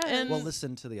fun. Yes. And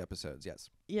listen to the episodes.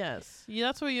 Yes. Yes. Yeah,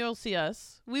 that's where you'll see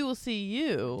us. We will see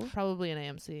you. Probably in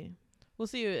AMC. We'll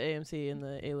see you at AMC in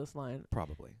the A-list line.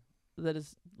 Probably. That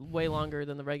is way longer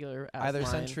than the regular either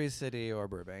line. Century City or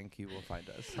Burbank. You will find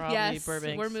us. Probably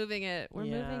Burbank. We're moving it. We're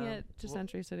moving it to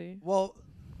Century City. Well,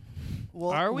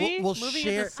 are we? We'll moving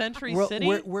share, it to Century City?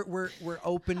 We're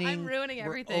opening. I'm ruining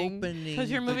everything.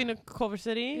 Because you're moving to Culver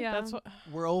City? Yeah. That's what.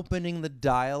 We're opening the Guess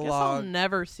dialogue. I'll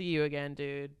never see you again,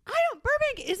 dude.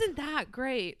 Burbank isn't that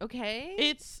great, okay?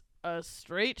 It's a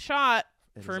straight shot.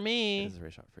 For me, it is a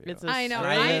straight shot for you. It's a I know.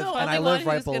 And I live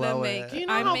right below it. Do you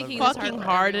know how fucking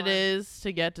hard it is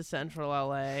to get to Central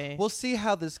LA? We'll see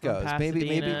how this goes. Maybe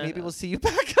Pasadena. we'll see you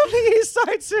back on the east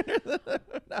side sooner than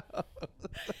no.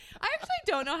 I actually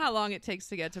don't know how long it takes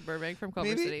to get to Burbank from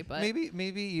Culver City, but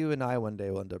maybe you and I one day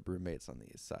will end up roommates on the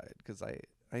east side because I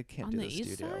can't do the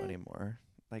studio anymore.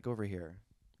 Like over here.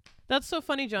 That's so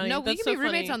funny, Johnny. No, That's we can so be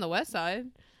roommates funny. on the west side.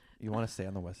 You want to stay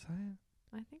on the west side?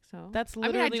 I think so. That's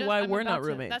literally why we're not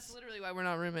roommates. That's literally why we're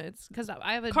not roommates. Because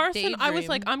I have a Carson, daydream. I was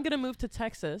like, I'm going to move to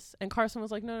Texas. And Carson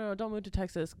was like, no, don't move to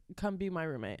Texas. Come be my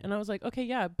roommate. And I was like, okay,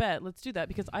 yeah, bet. Let's do that.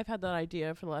 Because I've had that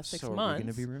idea for the last 6 months. So we're going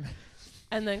to be roommates?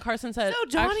 And then Carson said, so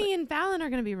Johnny and Falyn are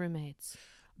going to be roommates.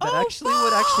 That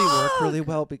would actually work really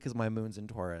well because my moon's in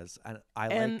Taurus, and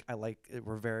I like it.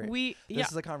 We're very. This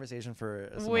is a conversation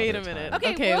for. Wait a minute.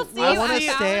 Okay, we'll see you. I want to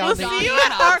stay on the.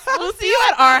 We'll see you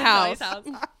at our house.